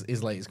 His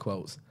latest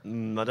quotes. I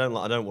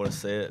don't want to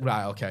see it.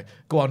 Right. Okay.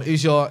 Go on.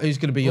 Who's going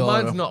to be Well,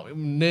 your? mine's not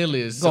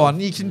nearly as... Go on.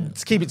 You can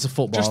keep it to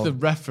football. Just the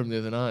ref from the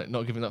other night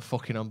not giving that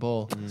fucking on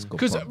ball. good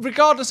Because point.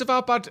 regardless of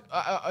how bad,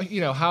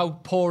 how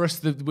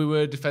porous we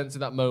were defence in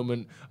that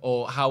moment,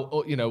 or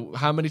how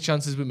how many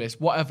chances we missed,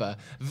 whatever,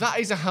 that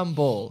is a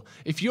handball.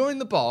 If you're in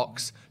the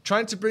box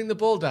trying to bring the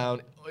ball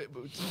down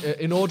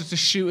in order to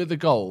shoot at the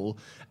goal,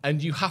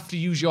 and you have to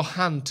use your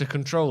hand to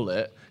control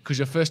it because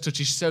your first touch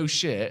is so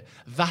shit,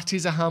 that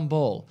is a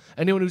handball.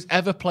 Anyone who's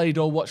ever played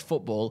or watched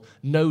football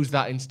knows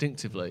that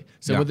instinctively.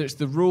 So whether it's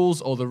the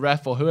rules or the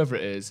ref or whoever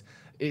it is,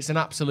 it's an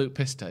absolute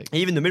piss take.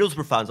 Even the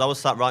Middlesbrough fans, I was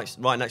sat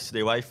right next to the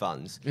away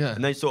fans,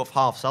 and they sort of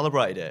half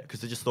celebrated it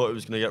because they just thought it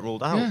was going to get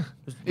ruled out. Yeah.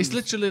 It's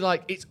literally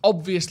like, it's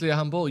obviously a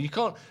handball. You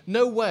can't,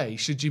 no way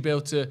should you be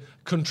able to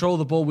control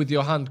the ball with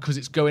your hand because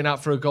it's going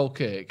out for a goal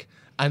kick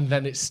and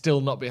then it's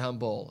still not be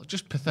handball.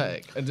 Just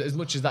pathetic. And as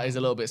much as that is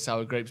a little bit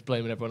sour grapes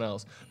blaming everyone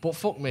else, but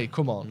fuck me,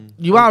 come on.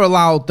 You are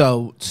allowed,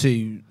 though,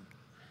 to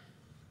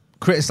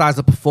criticise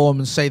the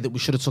performance, say that we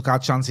should have took our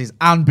chances,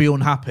 and be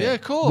unhappy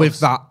with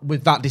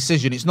that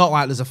decision. It's not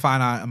like there's a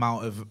finite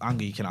amount of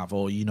anger you can have,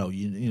 or you know,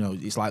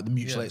 it's like the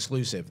mutually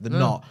exclusive. They're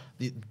not.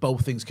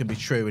 Both things can be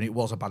true, and it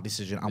was a bad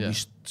decision, and we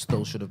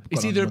still should have.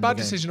 It's either a bad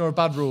decision or a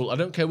bad rule. I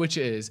don't care which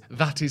it is.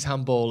 That is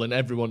handball, and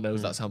everyone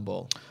knows that's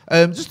handball.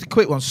 Just a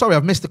quick one. Sorry,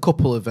 I've missed a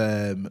couple of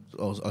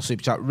or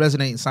super chat.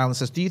 Resonating Silence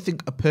says, "Do you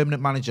think a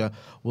permanent manager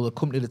will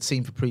accompany the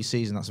team for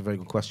pre-season?" That's a very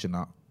good question.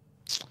 That.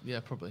 Yeah,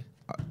 probably.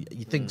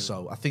 You think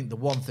so? I think the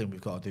one thing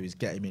we've got to do is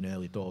get him in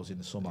early doors in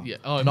the summer. Yeah.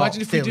 Oh,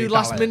 imagine if we do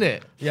last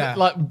minute. Yeah.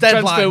 Like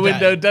transfer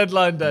window,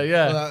 deadline day.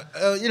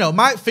 Yeah.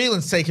 Mike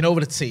Phelan's taking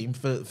over the team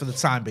for the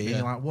time being.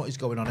 You're like, what is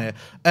going on here?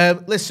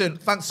 Listen,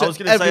 thanks. I was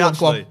going to say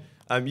actually.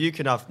 You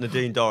can have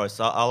Nadine Dorris.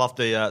 I'll have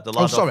the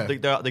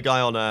lad, the guy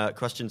on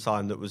Question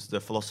Time that was the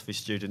philosophy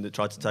student that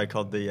tried to take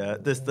on the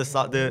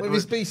with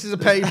his pieces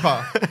of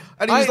paper,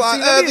 and he was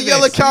like the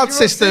yellow card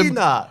system. Seen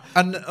that?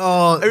 And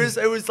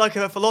it was like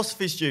a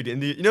philosophy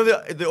student.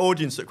 The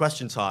audience at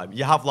Question Time.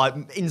 You have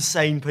like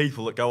insane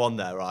people that go on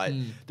there, right?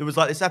 There was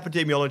like this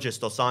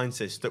epidemiologist or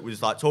scientist that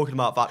was like talking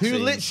about vaccines,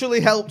 who literally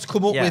helped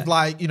come up with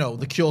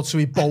the cure to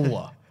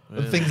Ebola.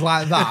 And things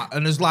like that,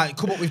 and has like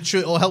come up with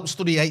or helped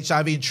study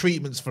HIV and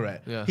treatments for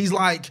it. Yeah. He's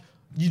like,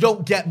 you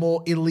don't get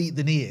more elite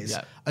than he is.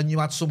 Yeah. And you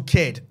had some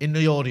kid in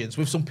the audience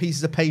with some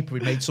pieces of paper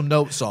he made some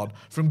notes on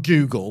from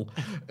Google,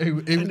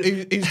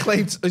 whose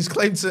claim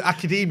to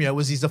academia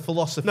was he's a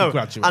philosophy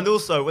graduate. And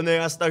also, when they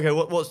asked, okay,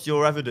 what's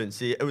your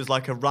evidence? It was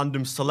like a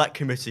random select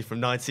committee from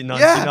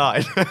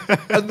 1999.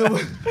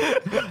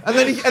 and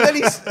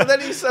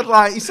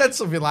then he said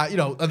something like,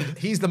 and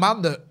he's the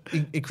man that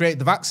he created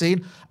the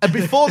vaccine. And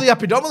before the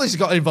epidemiologist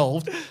got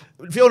involved,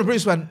 Fiona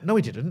Bruce went, no,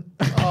 he didn't.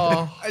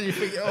 And you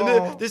think,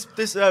 and this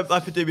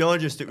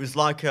epidemiologist, it was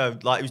like he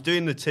was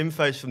doing the Tim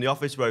face from The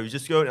Office, where he was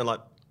just going and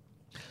like.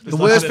 The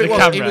worst bit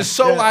was he was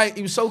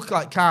so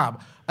calm,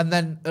 and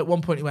then at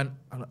one point he went,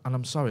 and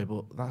I'm sorry,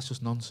 but that's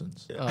just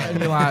nonsense. Yeah. And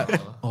you're like,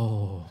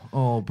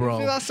 oh, bro. I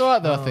think that's all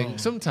right though. I think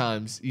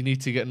sometimes you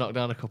need to get knocked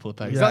down a couple of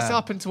pegs. Yeah. That's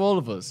happened to all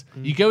of us.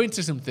 You go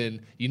into something,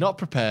 you're not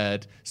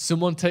prepared.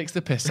 Someone takes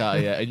the piss out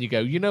of you, and you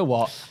go, you know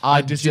what?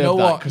 I deserve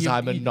that because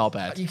I'm a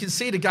knobhead. You can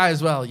see the guy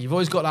as well. You've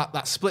always got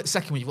that split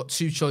second where you've got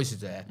two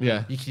choices there.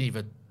 Yeah. You can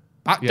either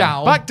back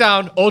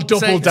down or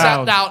double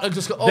down. And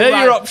just go,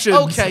 they're your options.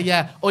 Okay,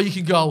 yeah. Or you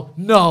can go,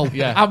 no.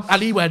 Yeah.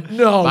 And he went,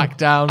 no. Back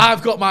down.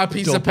 I've got my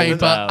piece of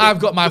paper. I've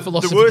got my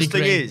philosophy degree. The worst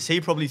thing is, he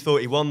probably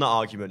thought he won that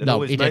argument. And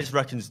all his mates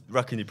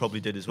reckon he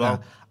probably did as well.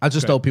 Yeah. I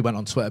just hope he went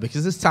on Twitter,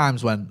 because there's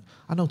times when,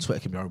 I know Twitter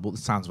can be horrible,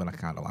 there's times when I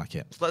kind of like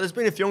it. Like, there's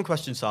been a few on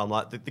Question Time,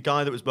 like the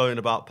guy that was moaning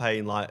about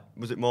paying, like,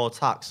 was it more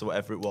tax or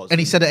whatever it was?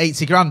 And he said at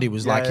 80 grand he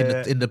was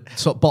in the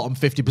top bottom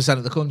 50%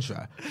 of the country.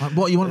 Like,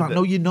 what are you on about?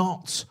 No, you're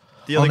not.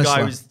 The other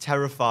guy was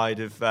terrified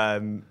of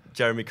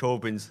Jeremy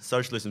Corbyn's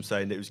socialism,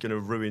 saying that it was going to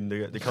ruin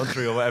the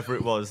country or whatever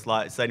it was,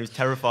 like saying he was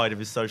terrified of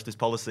his socialist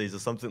policies or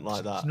something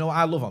like that. Do you know what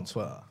I love on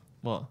Twitter?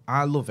 What?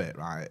 I love it,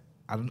 right?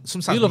 And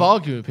sometimes you love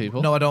arguing with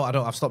people. No, I don't.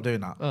 I've stopped doing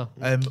that. Oh.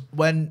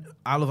 When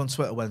I love on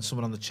Twitter when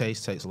someone on the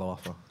chase takes a low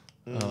offer.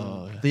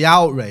 The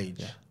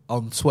outrage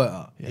on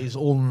Twitter is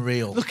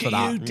unreal. Look at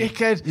that. you,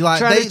 dickhead! You're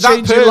like,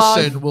 that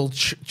person will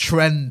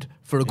trend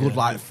for a good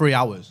 3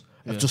 hours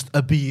of just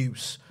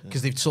abuse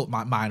because they've took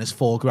minus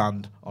 $4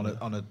 grand on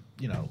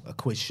a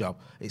quiz show.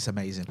 It's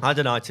amazing. I had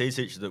an IT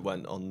teacher that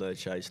went on the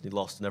chase and he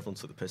lost, and everyone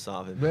took the piss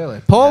out of him.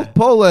 Really? Paul,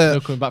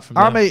 coming back from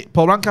our mate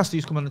Paul Lancaster,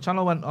 who's come on the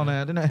channel, went on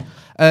air, didn't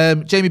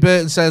he? Jamie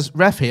Burton says,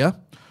 ref here.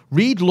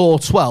 Read law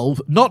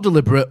 12, not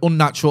deliberate,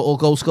 unnatural, or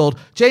goal scored.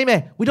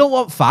 Jamie, we don't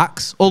want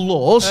facts or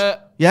laws.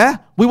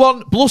 We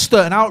want bluster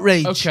and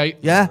outrage. Okay.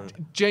 Yeah.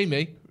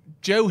 Jamie,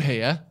 Joe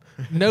here,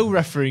 no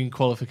refereeing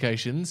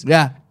qualifications.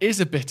 Yeah. Is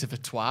a bit of a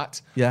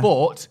twat. Yeah.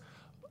 But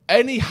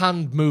any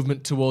hand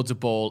movement towards a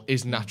ball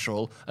is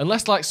natural.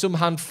 Unless like some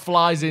hand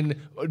flies in,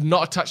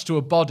 not attached to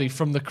a body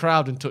from the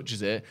crowd and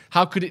touches it,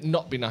 how could it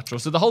not be natural?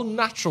 So the whole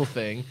natural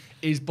thing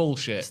is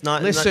bullshit. It's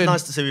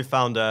nice to see we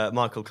found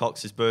Michael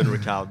Cox's burner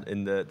account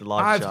in the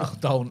live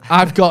chat.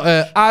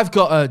 I've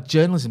got a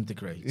journalism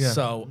degree,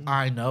 so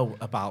I know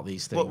about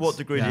these things. What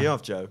degree do you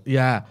have, Joe?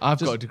 Yeah, I've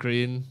got a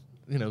degree in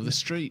the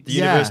street. The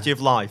University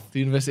of Life. The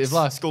University of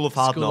Life. School of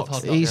Hard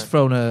Knocks. He's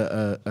thrown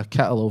a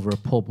kettle over a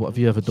pub. What have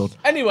you ever done?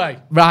 Anyway.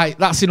 Right,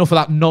 that's enough of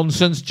that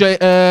nonsense.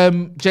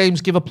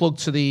 James, give a plug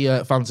to the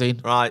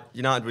fanzine. Right,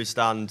 United We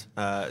Stand.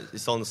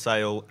 It's on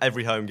sale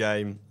every home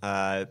game.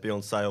 Be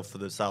on sale for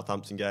the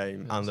Southampton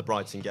game and the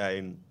Brighton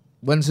game.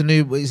 When's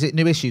the is it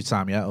new issue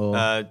time yet?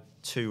 Or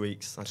 2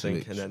 weeks, I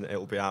think, and then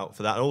it'll be out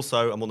for that. And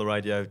also, I'm on the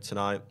radio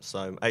tonight,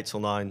 so 8 till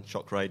 9,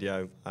 Shock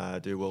Radio.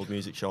 Do a world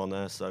music show on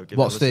there. So give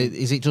what's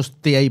is it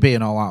just DAB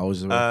and all that, or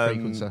is there a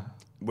frequency?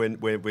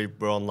 We're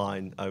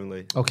online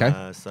only.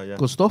 Okay. So yeah.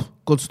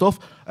 Good stuff.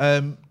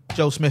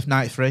 Joe Smith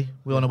 93.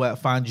 We all know where to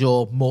find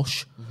your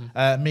mush.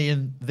 Me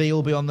and Thee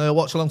will be on the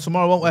watch along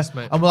tomorrow, won't we? Yes,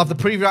 mate. And we'll have the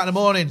preview out in the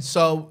morning.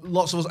 So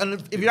lots of us.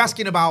 And if you're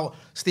asking about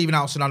Stephen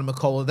House and Adam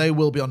McCullough, they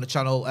will be on the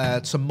channel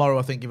tomorrow,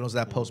 I think, giving us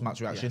their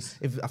post-match reaction.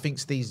 Yes. I think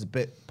Steve's a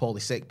bit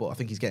poorly sick, but I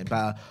think he's getting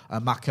better.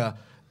 Maka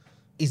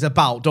is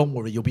about. Don't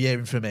worry, you'll be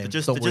hearing from him.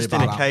 They're don't worry just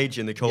about in a that. cage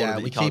in the corner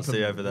that you can't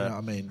see over there. You know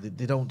what I mean?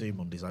 They don't do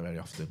Mondays like very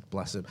often.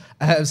 Bless them.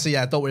 So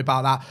yeah, don't worry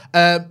about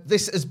that.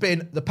 This has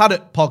been the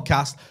Paddock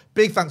Podcast.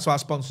 Big thanks to our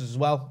sponsors as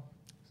well.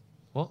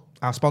 What?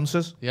 Our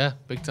sponsors. Yeah,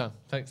 big time.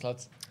 Thanks,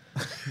 lads.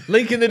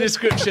 Link in the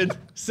description.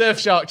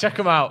 Surfshark, check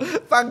them out.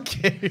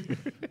 Thank you.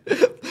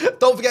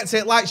 Don't forget to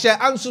hit like, share,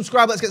 and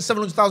subscribe. Let's get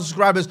 700,000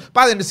 subscribers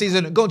by the end of the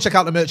season. Go and check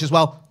out the merch as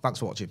well. Thanks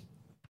for watching.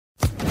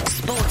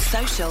 Sports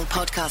Social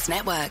Podcast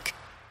Network.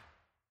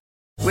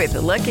 With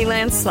the Lucky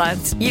Land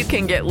Slots, you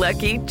can get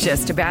lucky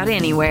just about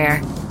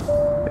anywhere.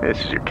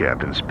 This is your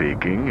captain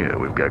speaking.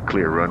 We've got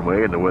clear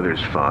runway and the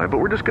weather's fine, but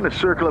we're just going to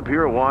circle up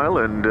here a while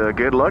and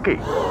get lucky.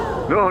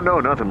 No,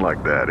 nothing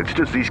like that. It's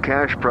just these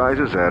cash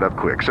prizes add up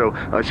quick. So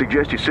I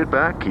suggest you sit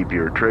back, keep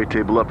your tray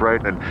table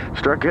upright, and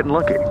start getting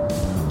lucky.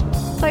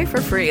 Play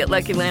for free at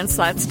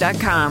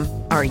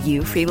LuckyLandSlots.com. Are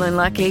you feeling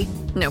lucky?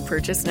 No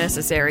purchase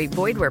necessary.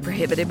 Void where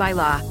prohibited by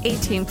law.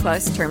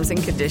 18+ terms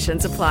and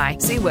conditions apply.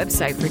 See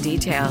website for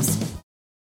details.